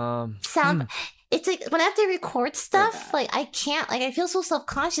house sound. It's like when I have to record stuff, bad. like I can't. Like I feel so self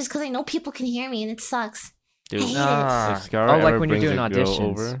conscious because I know people can hear me, and it sucks. Dude, I hate it. Ah. if Scar Oh, like ever when you're brings doing a girl auditions.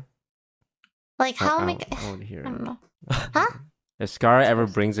 over, Like how am I? I want to hear I don't it. know. Huh? If Scar ever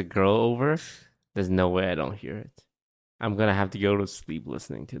brings a girl over, there's no way I don't hear it. I'm gonna have to go to sleep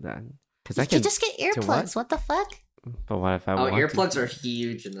listening to that. Cause I You can. could just get earplugs. What the fuck? But what if I Oh, want earplugs to? are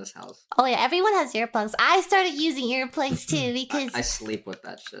huge in this house. Oh yeah, everyone has earplugs. I started using earplugs too because I sleep with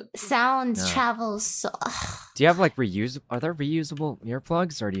that shit. sound Yeah. travels so. Do you have like reusable? Are there reusable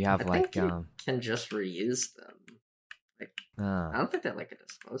earplugs, or do you have I like think you can just reuse them. I don't think they're like a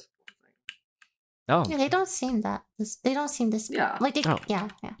disposable thing. Oh, Yeah, they don't seem that. They don't seem this. Yeah. Like they. Oh. Yeah.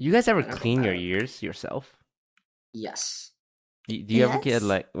 You guys ever I don't clean your know. ears yourself? Yes. Do you ever get Yes.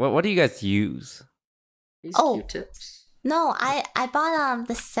 like what do you guys use? These Oh. Q-tips. No, I bought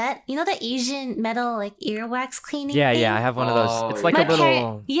the set. You know the Asian metal like earwax cleaning. yeah, thing? yeah. I have one of those. Oh, It's like My a little.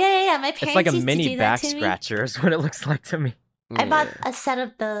 parent- yeah. My parents It's like a used to mini do that back to me. scratcher. Is what it looks like to me. I bought Yeah. a set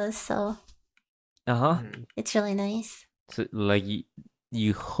of those, so Uh huh. it's really nice. So like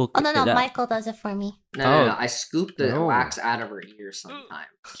you hook. Oh no, it up. Michael does it for me. No. I scoop the Oh. wax out of her ear sometimes.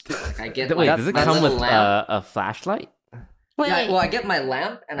 Like I get Wait, like does it my come little with lamp. a flashlight? Wait, Yeah, wait. well, I get my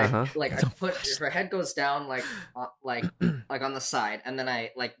lamp and Uh-huh. I put her head goes down like on the side, and then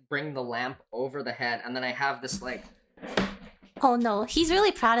I like bring the lamp over the head, and then I have this like Oh no, he's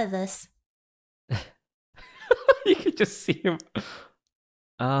really proud of this. You could just see him.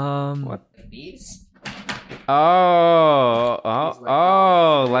 What? These?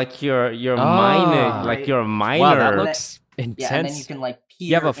 Like you're mining, like you're a miner. Wow, that looks intense. Yeah, and then you can like peer.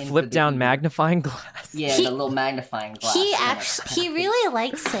 You have a into flip down the- magnifying glass. Yeah, the little magnifying glass. He really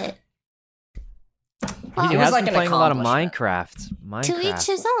likes it. He It was has like been an playing a lot of accomplishment. Minecraft. To each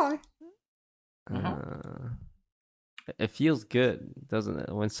his own. It feels good, doesn't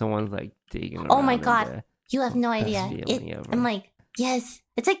it? When someone's like digging. Oh my around in god, there. you have no idea. feeling ever. I'm like, yes,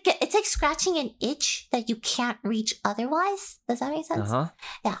 it's like scratching an itch that you can't reach otherwise. Does that make sense?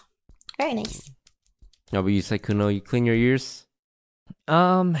 Yeah, very nice. No, but you Sykkuno, you clean your ears.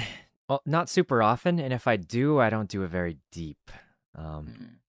 Well, not super often, and if I do, I don't do it very deep. Afraid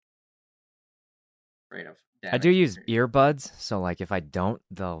of I do use damaging your earbuds, so like if I don't,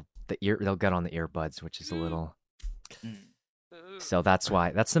 they'll get on the earbuds, which is a little. So that's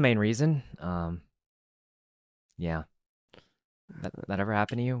the main reason. Yeah. That ever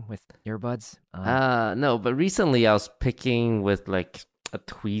happened to you with earbuds? No, but recently I was picking with like a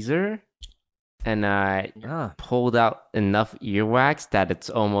tweezer, and I pulled out enough earwax that it's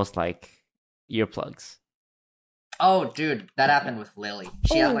almost like earplugs. Oh, dude, that happened with Lily.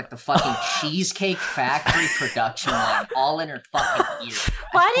 She had like the fucking Cheesecake Factory production line all in her fucking ear.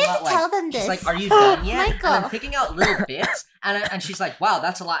 Why didn't you tell them this? She's like, "Are you done yet?" Michael. And I'm picking out little bits, and she's like, "Wow,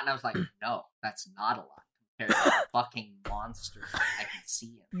 that's a lot." And I was like, "No, that's not a lot compared to the fucking monsters I can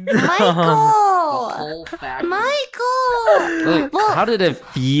see in the Michael! whole factory." Michael! Like, how did it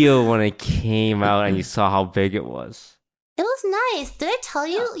feel when it came out and you saw how big it was? It was nice. Did I tell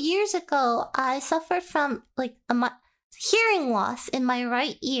you years ago I suffered from like hearing loss in my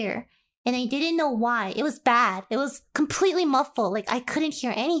right ear, and I didn't know why. It was bad. It was completely muffled. Like I couldn't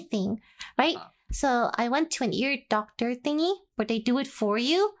hear anything, right? So I went to an ear doctor thingy where they do it for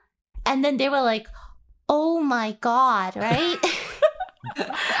you, and then they were like, "Oh my god!" Right?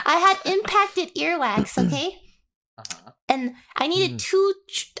 I had impacted earwax. Okay, and I needed two.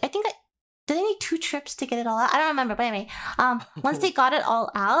 I think did I need 2 trips to get it all out? I don't remember, but anyway, once they got it all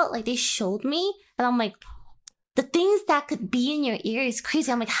out, like they showed me, and I'm like, the things that could be in your ear is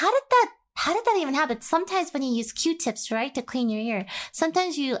crazy. I'm like, how did that even happen? Sometimes when you use Q-tips, right, to clean your ear,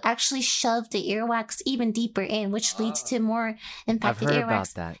 sometimes you actually shove the earwax even deeper in, which leads to more impacted I've heard earwax. about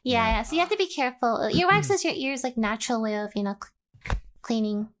that. Yeah. So you have to be careful. Earwax is your ear's like natural way of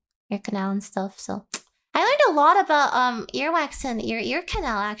cleaning your canal and stuff. So. I learned a lot about earwax and your ear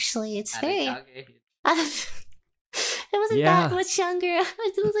canal. Actually, it's very. It wasn't that much younger.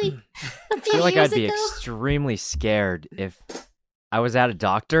 It was like a few I feel like years I'd be ago. extremely scared if I was at a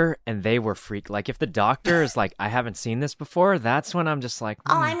doctor and they were freaked. Like if the doctor is like, "I haven't seen this before," that's when I'm just like,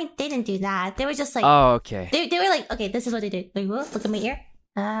 Oh, I mean, they didn't do that. They were just like, "Oh, okay." They were like, "Okay, this is what they did." Like, look at my ear.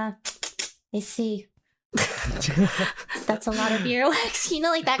 I see. That's a lot of earwax,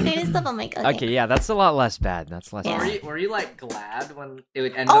 like that kind of stuff. I'm like, okay, yeah, that's a lot less bad. That's less. Yeah. bad. Were you like glad when it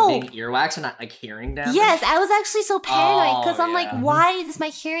would end up being earwax and not like hearing damage? Yes, I was actually so paranoid because I'm like, yeah. why is my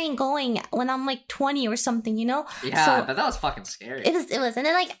hearing going when I'm like 20 or something, Yeah, So, but that was fucking scary. It was, and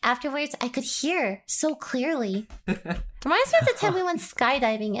then like afterwards, I could hear so clearly. Reminds me of the time we went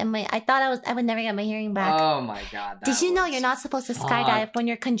skydiving, and I thought I would never get my hearing back. Oh my god! Did you know you're not supposed to skydive when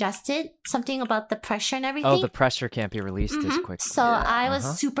you're congested? Something about the pressure and everything. Oh, the pressure can't be released as quickly. So I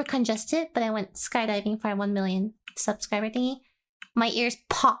was super congested, but I went skydiving for a 1 million subscriber thingy. My ears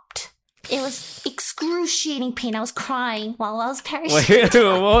popped. It was excruciating pain. I was crying while I was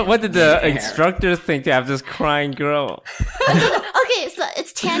parachuting. Wait, what did the instructors think to have this crying girl? Okay, so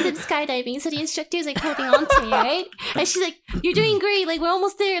it's tandem skydiving. So the instructor's like holding on to me, right? And she's like, "You're doing great. Like we're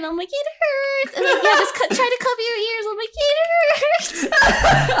almost there." And I'm like, "It hurts." And like, "Yeah, just try to cover your ears." I'm like, "It hurts."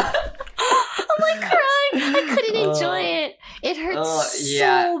 I'm like crying. I couldn't enjoy it. It hurts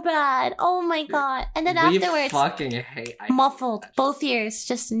so bad. Oh my god! And then afterwards, fucking hate muffled both ears.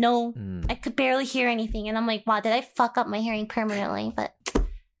 Just no. I could barely hear anything, and I'm like, "Wow, did I fuck up my hearing permanently?"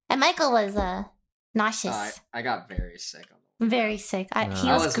 And Michael was nauseous. I got very sick on Very sick. He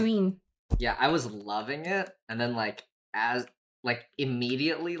was green. Yeah, I was loving it, and then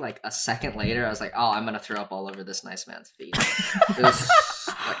immediately, like a second later, I was like, "Oh, I'm gonna throw up all over this nice man's feet." It was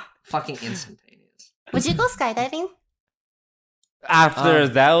like fucking instantaneous. Would you go skydiving? After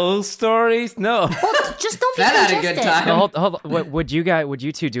those stories, no. Well, just don't be That had a congested. good time. No, hold on. Would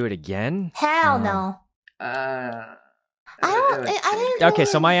you two do it again? Hell no. I didn't. Okay,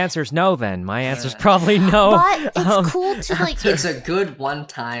 so my answer is no. Then my answer is probably no. But it's cool to like. It's a good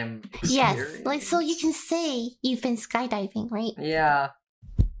one-time experience. Yes, like so you can say you've been skydiving, right? Yeah.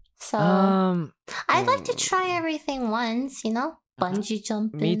 So I'd like to try everything once, you know? Bungee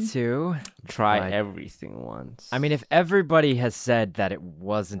jumping. Me too. Try But- everything once. I mean, if everybody has said that it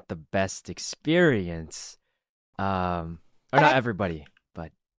wasn't the best experience, or not everybody,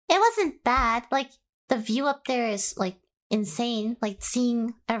 but It wasn't bad. Like, the view up there is, like, insane. Like,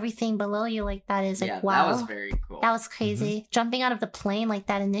 seeing everything below you like that is, like, Yeah, wow. that was very cool. That was crazy. Jumping out of the plane, like,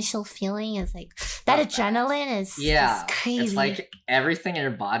 that initial feeling is, like, that Not bad. adrenaline is Yeah, crazy. it's like everything in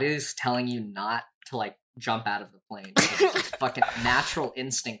your body is telling you not to like jump out of the plane. It's fucking natural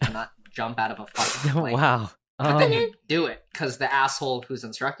instinct to not jump out of a fucking plane. wow. But then you do it because the asshole who's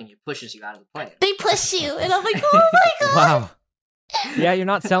instructing you pushes you out of the plane. They push you, and I'm like, oh my god! Wow. Yeah, you're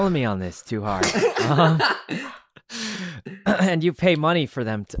not selling me on this too hard. And you pay money for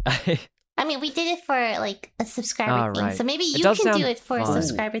them to. I mean, we did it for like a subscriber thing, right. so maybe It you does can do sound it for a fun.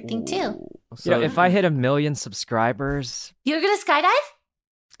 subscriber thing too. You know, if I hit 1 million subscribers, You're gonna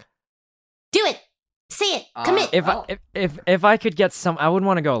skydive? Do it. Say it. Commit. if I could get some, I wouldn't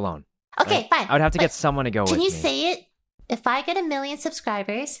want to go alone. Okay, right? fine. I would have to But get someone to go with Can me. you say it? If I get 1 million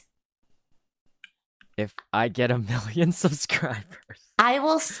subscribers, If I get 1 million subscribers, I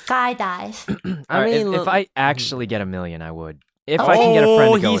will skydive. I Alright, mean, if I actually get 1 million, I would. If I can get a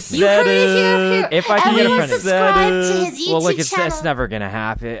friend to go with me. You heard it here. If I can get a Everyone friend to subscribe to his YouTube Well, look, channel. it's never gonna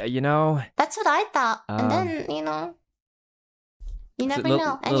happen. You know. That's what I thought. And then, you know, you never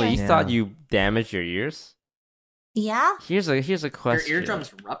know. Lily, Anyway. you thought you damaged your ears? Yeah? Here's a Your question.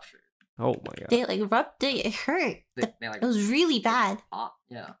 eardrums ruptured. Oh my god. They like rubbed it. It hurt. They like It was really bad. pop.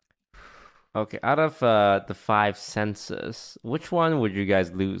 Yeah. Okay, out of the 5 senses, which one would you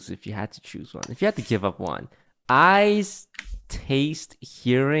guys lose if you had to choose one? If you had to give up one, eyes, taste,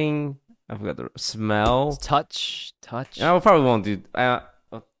 hearing. I forgot the smell. Touch. I probably won't do.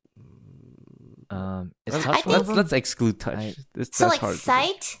 Is touch one of them? Let's exclude touch. That's So like hard to do.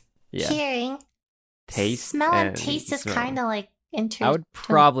 sight, Yeah. hearing, Taste, smell, and and taste is smell. kind of like I would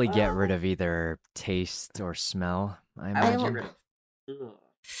probably get rid of either taste or smell. I I would imagine. get rid of. Ugh.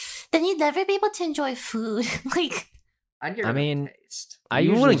 Then you'd never be able to enjoy food. Like, I'd get I rid mean, of taste. I You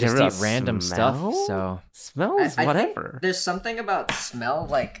usually wouldn't get just rid eat of random stuff, smell? so Smell is I think whatever. There's something about smell,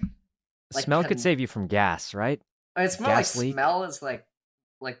 like smell could save you from gas, right? it's more like gas leak. smell is like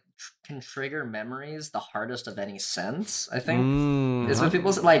can trigger memories the hardest of any sense. I think is Mm-hmm. what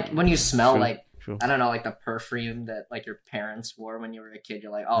people say. Like when you smell True, like true. I don't know, like the perfume that like your parents wore when you were a kid.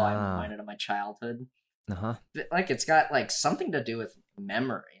 You're like, oh, I'm Ah. reminded of my childhood. Uh huh. But, like it's got like something to do with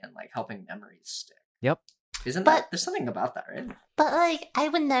memory and like helping memories stick. Yep. Isn't But- that there's something about that, right? but like, I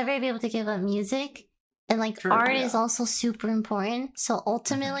would never be able to give up music. And like, True, art yeah. is also super important. So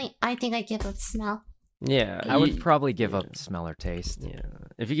ultimately, I think I give up smell. Yeah, I would you- probably give yeah. up smell or taste. Yeah,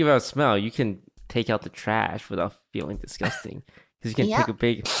 if you give out smell, you can take out the trash without feeling disgusting because you can Yeah. take a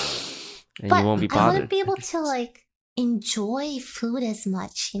big, and But you won't be I bothered. wouldn't be able to like enjoy food as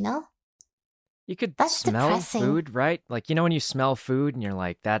much, you know? You could That's smell depressing. food, right? Like you know when you smell food and you're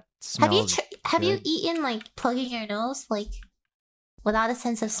like, that Have you smells. have you good. eaten like plugging your nose like without a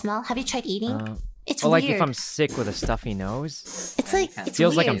sense of smell? Have you tried eating? It's Well, weird. like if I'm sick with a stuffy nose, It's like It it's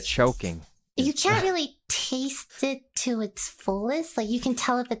feels like weird. I'm choking. You can't really taste it to its fullest. Like you can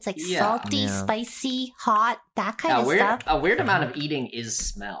tell if it's like Yeah. salty, Yeah. spicy, hot, that kind of stuff. A weird amount of eating is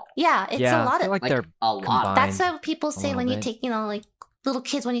smell. Yeah, it's yeah, a lot I feel of like Like they're a lot. combined. that's why people a say little when you bit. take, like little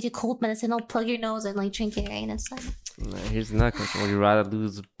kids when you do cold medicine, they'll plug your nose and like drink it, right? And it's like Here's another question: would you rather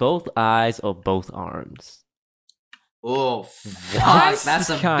lose both eyes or both arms? Oh, fuck. Arms? That's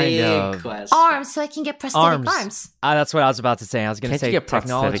a Kind big of. question. arms, so I can get prosthetic arms. That's what I was about to say. I was gonna Can't say you get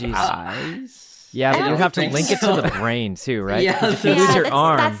prosthetic technologies. eyes? Yeah, I but don't you'd have to think link it to so. the brain too, right? Yeah, 'Cause if you Yeah, lose your that's-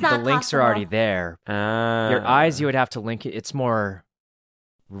 arm, that's the not links are already possible. there. Your eyes, you would have to link it. It's more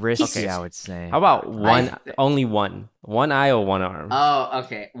risky, Okay. I would say. How about one? thi- Only one eye or one arm? Oh,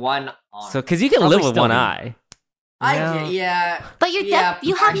 okay. One arm. So, because you can Probably live with still one need- eye. Yeah. Yeah. But you're Yeah,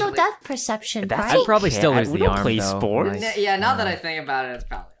 you have no actually- depth perception, That's right? I'd probably okay. still lose We the don't arm. play though. sports. Like, Yeah, now that I think about it, it's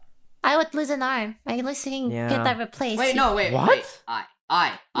probably. I would lose an arm. I at least can Yeah. get that replaced. Wait, no, wait. What? Wait. Eye.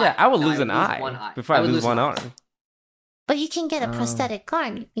 Yeah, I would No, lose an eye one eye. before I would lose one an arm. eye. But you can get a Um, prosthetic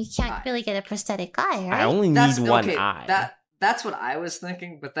arm. You can't Eye. really get a prosthetic eye, right? I only need That's one okay. eye. That's what I was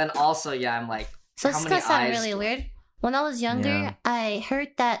thinking, but then also, yeah, I'm like, So how it's many gonna sound eyes really do- weird. When I was younger, Yeah. I heard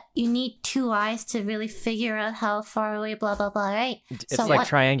that you need 2 eyes to really figure out how far away, blah blah blah, right? It's So like what-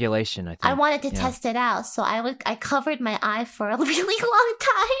 triangulation, I think. I wanted to Yeah. test it out, so I covered my eye for a really long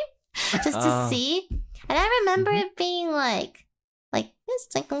time just to Oh. see. And I remember Mhm. it being like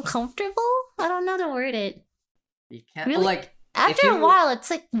it's like uncomfortable. I don't know how to word it. you can't. Really? Like, After you- a while, it's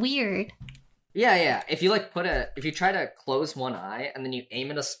like weird. Yeah. If you if you try to close one eye and then you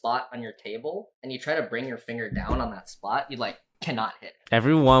aim at a spot on your table and you try to bring your finger down on that spot, you like cannot hit it.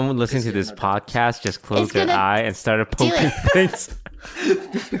 Everyone listening to this podcast just closed their eye and started pumping things.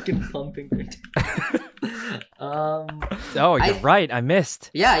 Fucking pumping things. Oh, you're right. I missed.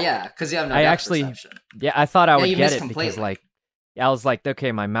 Yeah, because you have no depth perception. Yeah, I thought I would you get missed it completely. because like, I was like,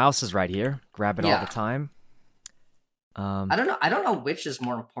 okay, my mouse is right here. Grab it all the time. I don't know which is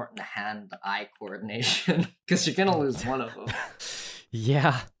more important to hand-eye coordination because you're gonna lose one of them.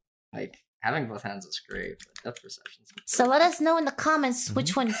 Yeah. Like having both hands is great, but depth perception. So let us know in the comments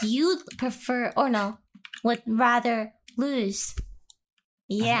which one you prefer or no would rather lose.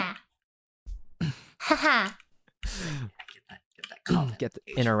 Yeah. Haha. Get that comment. Get the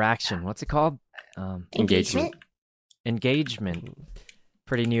interaction. What's it called? Engagement. Engagement.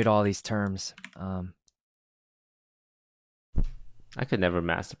 Pretty new to all these terms. I could never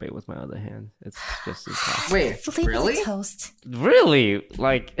masturbate with my other hand. It's just impossible. Wait, Flavor really? the toast. Really?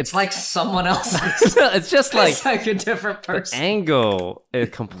 Like It's like someone else's. it's just like It's like a different the person. angle is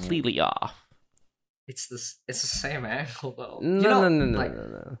completely off. It's the same angle though. No.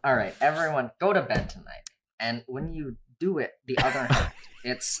 No. All right, everyone, go to bed tonight. And when you do it, the other hand,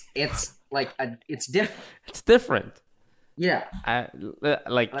 it's different. It's different. Yeah,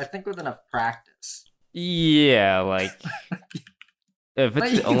 Like but I think with enough practice. yeah, like if But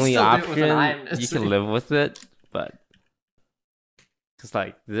it's you the can only still do it with an eye option, you missing. can live with it. But it's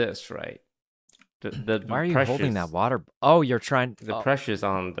like this, right? The Why are you pressure's- holding that water? Oh, you're trying. The pressure's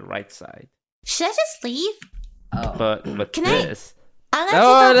on the right side. Should I just leave? Oh, But Can I- this. I'm No,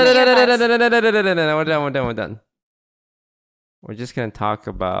 gonna take off my earbuds. no, we're done. We're just gonna talk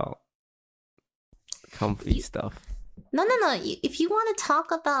about comfy stuff. No. If you want to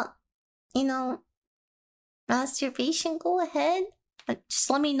talk about, masturbation, go ahead. Just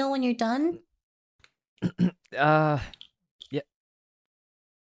let me know when you're done. Yeah.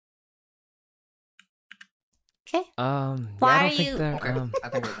 Okay. Yeah, I Why don't are think you- that. okay. I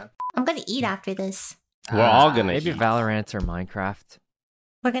think we're done. I'm gonna eat after this. We're all gonna Maybe eat. Valorant or Minecraft.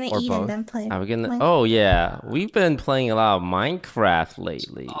 We're gonna Or eat both. and then play. Are we gonna? Minecraft. Oh yeah, we've been playing a lot of Minecraft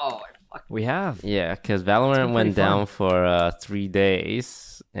lately. Oh, fuck. We have. Yeah, because It's been Valorant pretty went fun. down for 3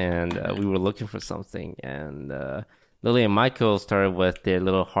 days, and we were looking for something. And Lily and Michael started with their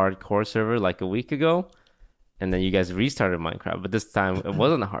little hardcore server like a week ago, and then you guys restarted Minecraft. But this time it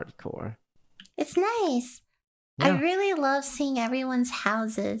wasn't hardcore. It's nice. I Yeah. really love seeing everyone's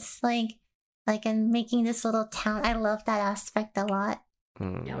houses, like and making this little town. I love that aspect a lot.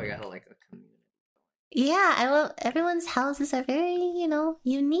 Yeah, we got a community. Yeah, I love everyone's houses are very,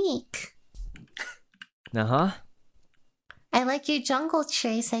 unique. Uh-huh. I like your jungle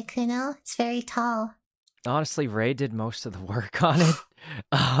tree, Sykkuno. It's very tall. Honestly, Ray did most of the work on it.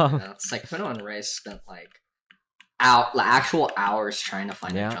 It's like Sykkuno and Ray spent actual hours trying to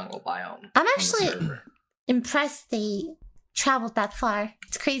find Yeah. a jungle biome. I'm on the actually server. impressed they traveled that far.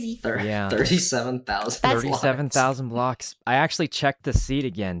 It's crazy. Yeah. 37,000. That's- 37,000 blocks. I actually checked the seed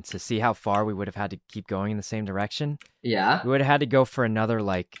again to see how far we would have had to keep going in the same direction. Yeah. We would have had to go for another,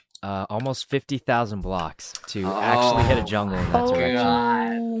 almost 50,000 blocks to actually hit a jungle in that Oh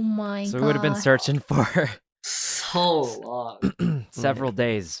direction. my god. So we would have been searching for So long. several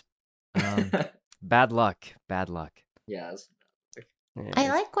days. Bad luck. Yes. I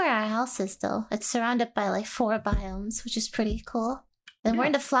like where our house is though. It's surrounded by 4 biomes, which is pretty cool. And we're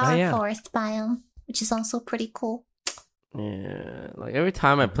in the flower yeah. forest biome, which is also pretty cool. Yeah, like every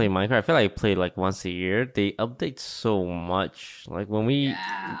time I play Minecraft, I feel like I play like once a year. They update so much. Like when we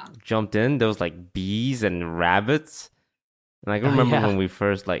Yeah. jumped in, there was like bees and rabbits. And I can remember yeah. when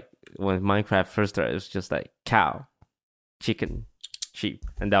when Minecraft first started, it was just like cow, chicken, sheep,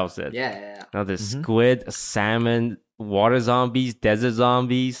 and that was it. Yeah. Now there's Mhm. squid, salmon, water zombies, desert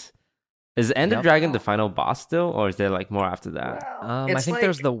zombies. Is Ender Yep. Dragon the final boss still, or is there like more after that? Wow. I It's think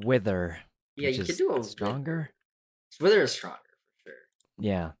there's the Wither. Yeah, which you is could do a stronger. Wither is stronger for sure.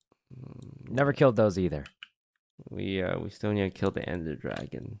 Yeah. Never killed those either. We still need to kill the Ender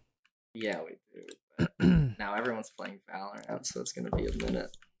Dragon. Yeah, we do. But now everyone's playing Valorant, so it's gonna be a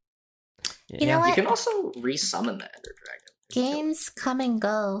minute. You know You what? can also resummon the Ender Dragon. Games come and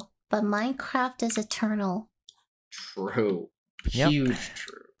go, but Minecraft is eternal. True. Yep. Huge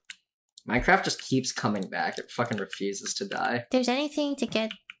true. Minecraft just keeps coming back. It fucking refuses to die. If there's anything to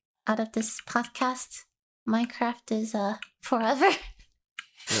get out of this podcast, Minecraft is forever.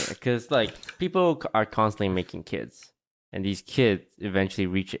 Because like people are constantly making kids, and these kids eventually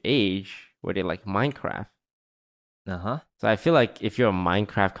reach an age where they like Minecraft. Uh-huh. So I feel like if you're a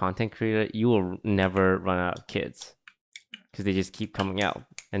Minecraft content creator, you will never run out of kids. because they just keep coming out.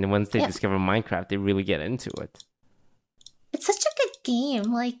 And then once they discover Minecraft, they really get into it. It's such a good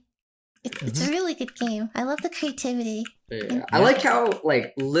game. Like, it's a really good game. I love the creativity. Yeah. I like how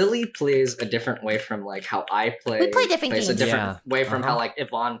like Lily plays a different way from like how I play. We play different games. A different way from how like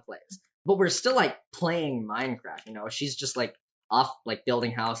Yvonne plays. But we're still like playing Minecraft, you know? She's just like off like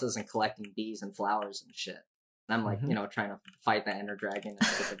building houses and collecting bees and flowers and shit. And I'm like, you know, trying to fight the Ender Dragon and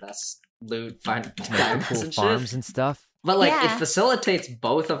get the best loot, find diamonds cool and farms shit. and stuff. But like it facilitates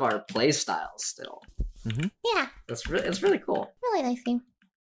both of our play styles still. Yeah. It's really cool. Really nice game.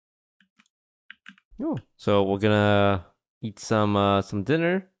 Ooh. So we're gonna eat some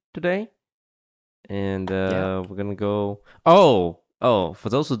dinner today. And we're gonna go for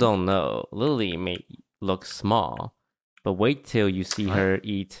those who don't know, Lily may look small, but wait till you see her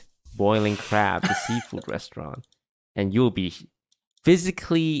eat boiling crab, the seafood restaurant, and you'll be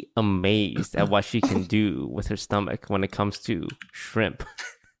physically amazed at what she can do with her stomach when it comes to shrimp.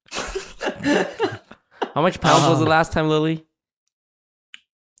 How much pounds was the last time, Lily?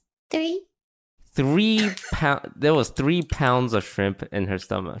 3. 3 pounds. There was 3 pounds of shrimp in her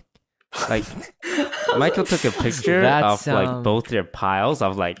stomach. Like, Michael took a picture of like both their piles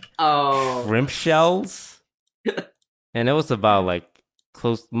of like shrimp shells, and it was about like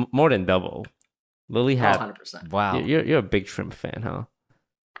more than double. Lily had 100%. Wow. You're a big shrimp fan, huh?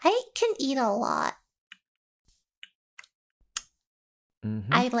 I can eat a lot.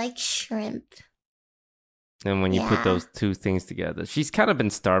 I like shrimp. And when you put those two things together, she's kind of been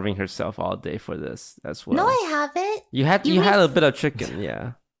starving herself all day for this as well. No, I haven't. You had a bit of chicken,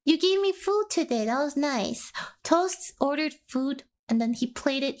 yeah. You gave me food today. That was nice. Toast ordered food, and then he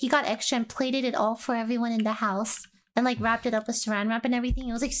got extra and plated it all for everyone in the house. And like wrapped it up with saran wrap and everything.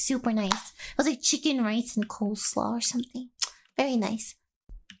 It was like super nice. It was like chicken, rice, and coleslaw or something. Very nice.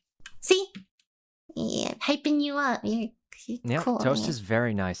 See? Yeah, hyping you up. You're cool. Toast is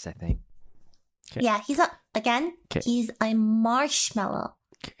very nice, I think. Okay. Yeah, he's he's a marshmallow.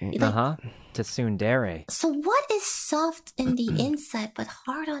 Okay. To tsundere. So what is soft in the inside but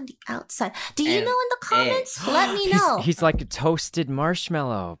hard on the outside? Do you know in the comments? Let me know. He's like a toasted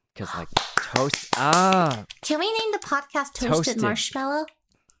marshmallow. Because like toast. Can we name the podcast Toasted Marshmallow?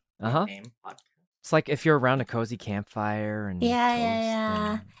 It's like if you're around a cozy campfire and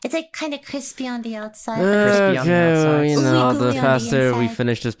Yeah. It's like kind of crispy on the outside. Crispy on the outside. You know, the Ooey gooey on the faster we inside.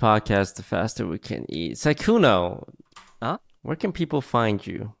 finish this podcast, the faster we can eat. Sykkuno, where can people find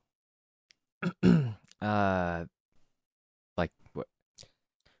you? Like what?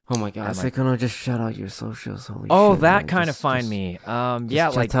 Oh my god, Sykkuno, just shout out your socials. Holy oh, shit, that man. kind of find me.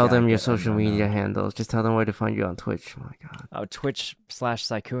 Just like tell them your social media handles. Just tell them where to find you on Twitch. Oh my god. Oh,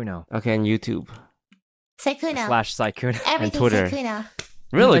 Twitch/Sykkuno. Okay, and YouTube. Sykkuno. /Sykkuno. Everything Twitter. Sykkuno.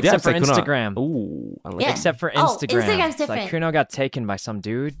 Really? Except for Sykkuno. Instagram. Ooh, I like Yeah. it. Except for Oh, Instagram. Instagram's different. Sykkuno got taken by some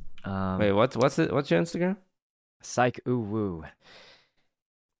dude. Wait, what's it? What's your Instagram? Psych ooh woo.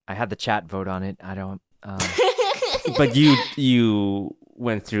 I had the chat vote on it. I don't. But you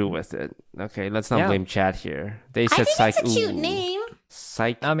went through with it. Okay, let's not blame chat here. They said I think it's a cute name.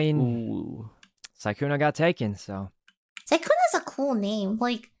 I mean, Sykkuno got taken, so. Sykkuno's a cool name.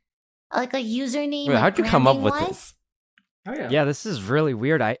 Like a username. Wait, how'd you come up with it? Oh yeah. Yeah, this is really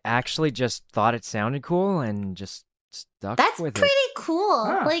weird. I actually just thought it sounded cool and just stuck That's with pretty it. cool.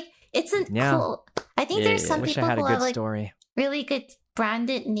 Ah. Like it's cool. I think there's some Wish I people had a who good have like story. really good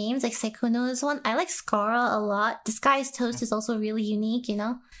branded names. Like Sykkuno is one. I like Scara a lot. Disguised Toast is also really unique. You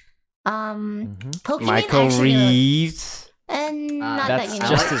know. Pokemon Michael actually, Reeves. and not That's that unique.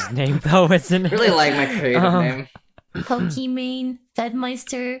 just his name, though, isn't it? Really like my creative name. Pokemon,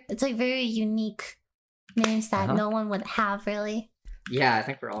 Fedmeister. It's like very unique names that no one would have really. Yeah, I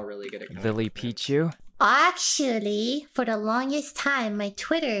think we're all really good at coming Lily up with names. Pichu. Actually, for the longest time, my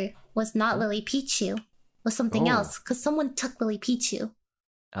Twitter was not Lily Pichu. It was something else because someone took Lily Pichu.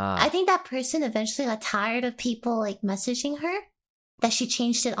 I think that person eventually got tired of people like messaging her, that she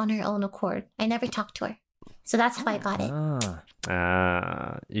changed it on her own accord. I never talked to her. So that's how I got it.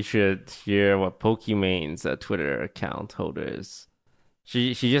 You should hear what Pokemon's Twitter account holder is.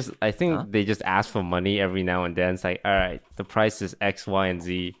 She just, I think they just ask for money every now and then. It's like, all right, the price is X, Y, and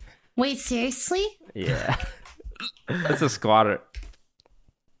Z. Wait, seriously? Yeah. That's a squatter.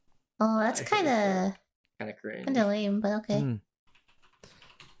 Oh, that's kind of crazy. kind of lame, but okay.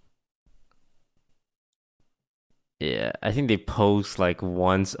 Yeah, I think they post like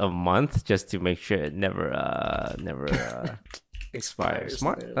once a month just to make sure it never expires.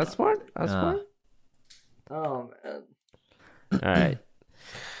 Smart. That's smart. That's smart. Oh man. All right.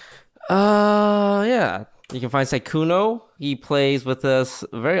 Yeah. You can find Sykkuno. He plays with us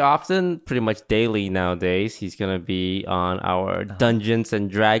very often, pretty much daily nowadays. He's going to be on our Dungeons and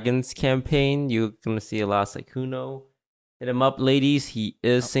Dragons campaign. You're going to see a lot of Sykkuno. Hit him up, ladies. He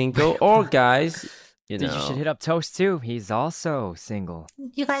is single. Or guys, you know. You should hit up Toast too. He's also single.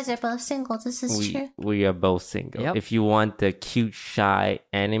 You guys are both single. This is true. We are both single. Yep. If you want the cute, shy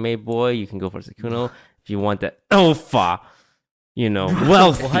anime boy, you can go for Sykkuno. If you want the alpha, you know,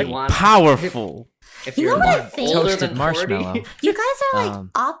 wealthy, powerful. If You you're know what I think? older Toasted than marshmallow. 40, You guys are like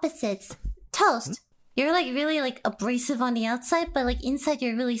opposites. Toast, you're like really like abrasive on the outside, but like inside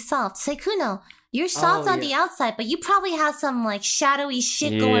you're really soft. Sykkuno, you're soft on the outside, but you probably have some like shadowy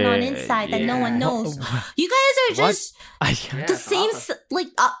shit going on inside that no one knows. You guys are just the same, like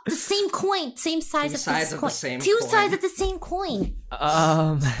the same coin, same size of the coin. Two sides of the same coin.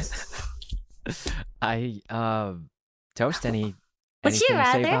 Toast, Would anything you to say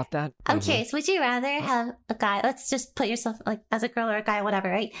rather? about that? I'm curious. Would you rather have a guy? Let's just put yourself like as a girl or a guy, whatever,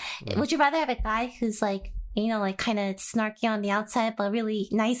 right? Would you rather have a guy who's like, you know, like kind of snarky on the outside but really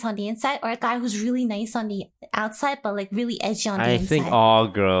nice on the inside, or a guy who's really nice on the outside but like really edgy on the inside? I think all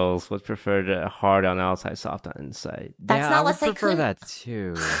girls would prefer the hard on the outside, soft on the inside. That's not I what would prefer Sykkuno. that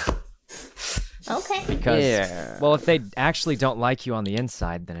too. Okay. Because well, if they actually don't like you on the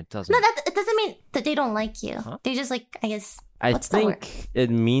inside, then it doesn't. No, that it doesn't mean that they don't like you. They're just like, I guess. I what's the word? think it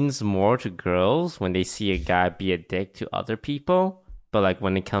means more to girls when they see a guy be a dick to other people, but like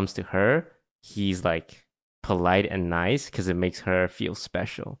when it comes to her, he's like polite and nice because it makes her feel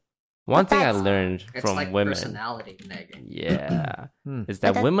special. One thing I learned from like women, personality, Megan. yeah, is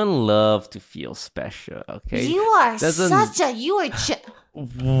that women love to feel special. Okay, You are Doesn't- such a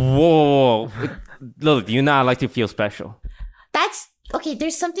whoa, look, do you not like to feel special? That's okay.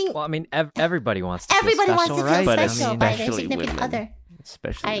 There's something. Well, I mean, everybody wants to. Everybody feel wants to special, feel right? special I mean, by their especially significant women. other.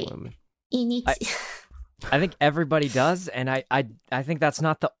 Especially women. You need to. I think everybody does, and I think that's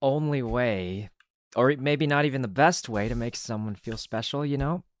not the only way, or maybe not even the best way to make someone feel special. You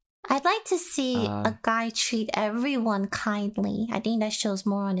know. I'd like to see a guy treat everyone kindly. I think that shows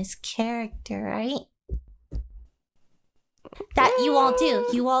more on his character, right? That you all do.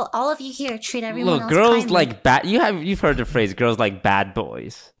 You all of you here treat everyone Look, else girls kindly. like bad. You've heard the phrase "girls like bad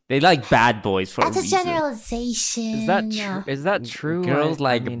boys." They like bad boys for That's a a reason. generalization. Is that true? Is that true? Girls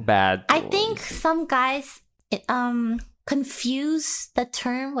like I mean, bad boys. I think some guys confuse the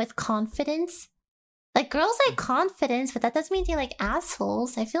term with confidence. Like girls like confidence, but that doesn't mean they like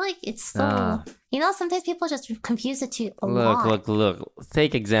assholes. I feel like it's so you know, sometimes people just confuse it to a lot. Look.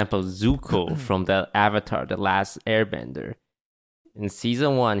 Take example Zuko from the Avatar, The Last Airbender. In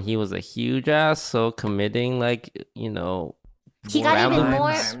season 1, he was a huge ass, so committing like, you know, He got even random-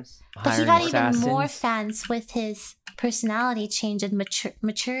 more, but he got even more assassins. fans with his personality change and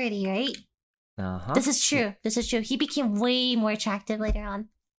maturity, right? This is true. This is true. He became way more attractive later on.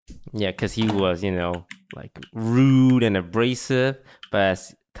 Yeah, because he was, you know, like rude and abrasive. But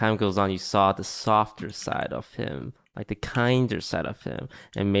as time goes on, you saw the softer side of him, like the kinder side of him,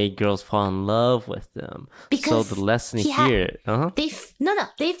 and made girls fall in love with him. Because so the lesson he here, They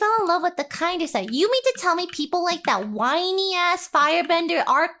fell in love with the kinder side. You mean to tell me people like that whiny ass firebender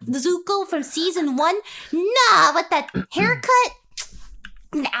arc Zuko from season 1? Nah, with that haircut.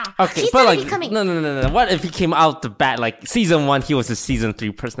 Nah. Okay, He's but not like, becoming. no. What if he came out the bat like season 1? He was a season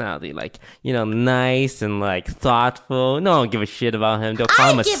 3 personality, like, you know, nice and like thoughtful. No one give a shit about him. They'll call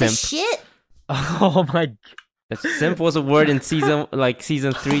I him a don't give simp. a shit. Oh my. If simp was a word in season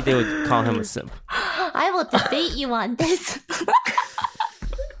 3, they would call him a simp. I will debate you on this.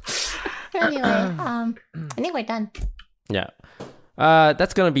 Anyway, I think we're done. Yeah.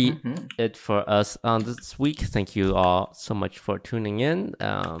 That's gonna be it for us on this week. Thank you all so much for tuning in.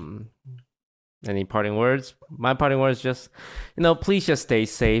 Any parting words? My parting words just, you know, please just stay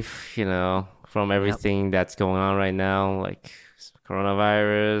safe, you know, from everything that's going on right now, like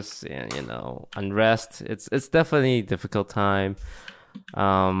coronavirus and, you know, unrest. It's definitely a difficult time.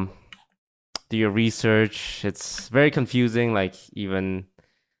 Do your research. It's very confusing, like even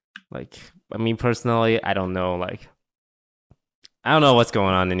like I mean personally, I don't know, like I don't know what's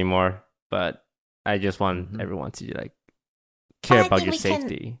going on anymore, but I just want everyone to like care about your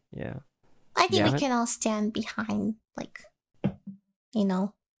safety. Yeah. I think we can all stand behind, like, you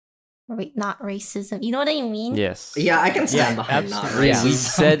know, not racism. You know what I mean? Yes. Yeah, I can stand behind not absolutely. We racism.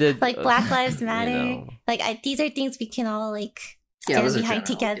 said it. Like Black Lives Matter. You know. Like these are things we can all like Yeah, stand those are behind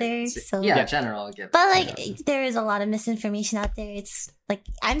general together. givens. So Yeah, general given. But like there is a lot of misinformation out there. It's like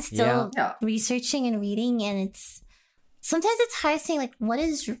I'm still Yeah. researching and reading, and it's sometimes it's hard saying like what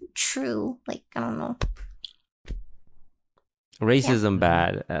is true. Like I don't know. Racism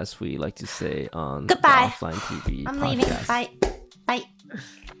bad, as we like to say on Goodbye. the Offline TV I'm podcast. leaving. Bye.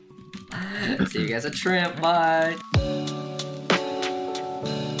 Bye. See you guys at Trimp. Bye.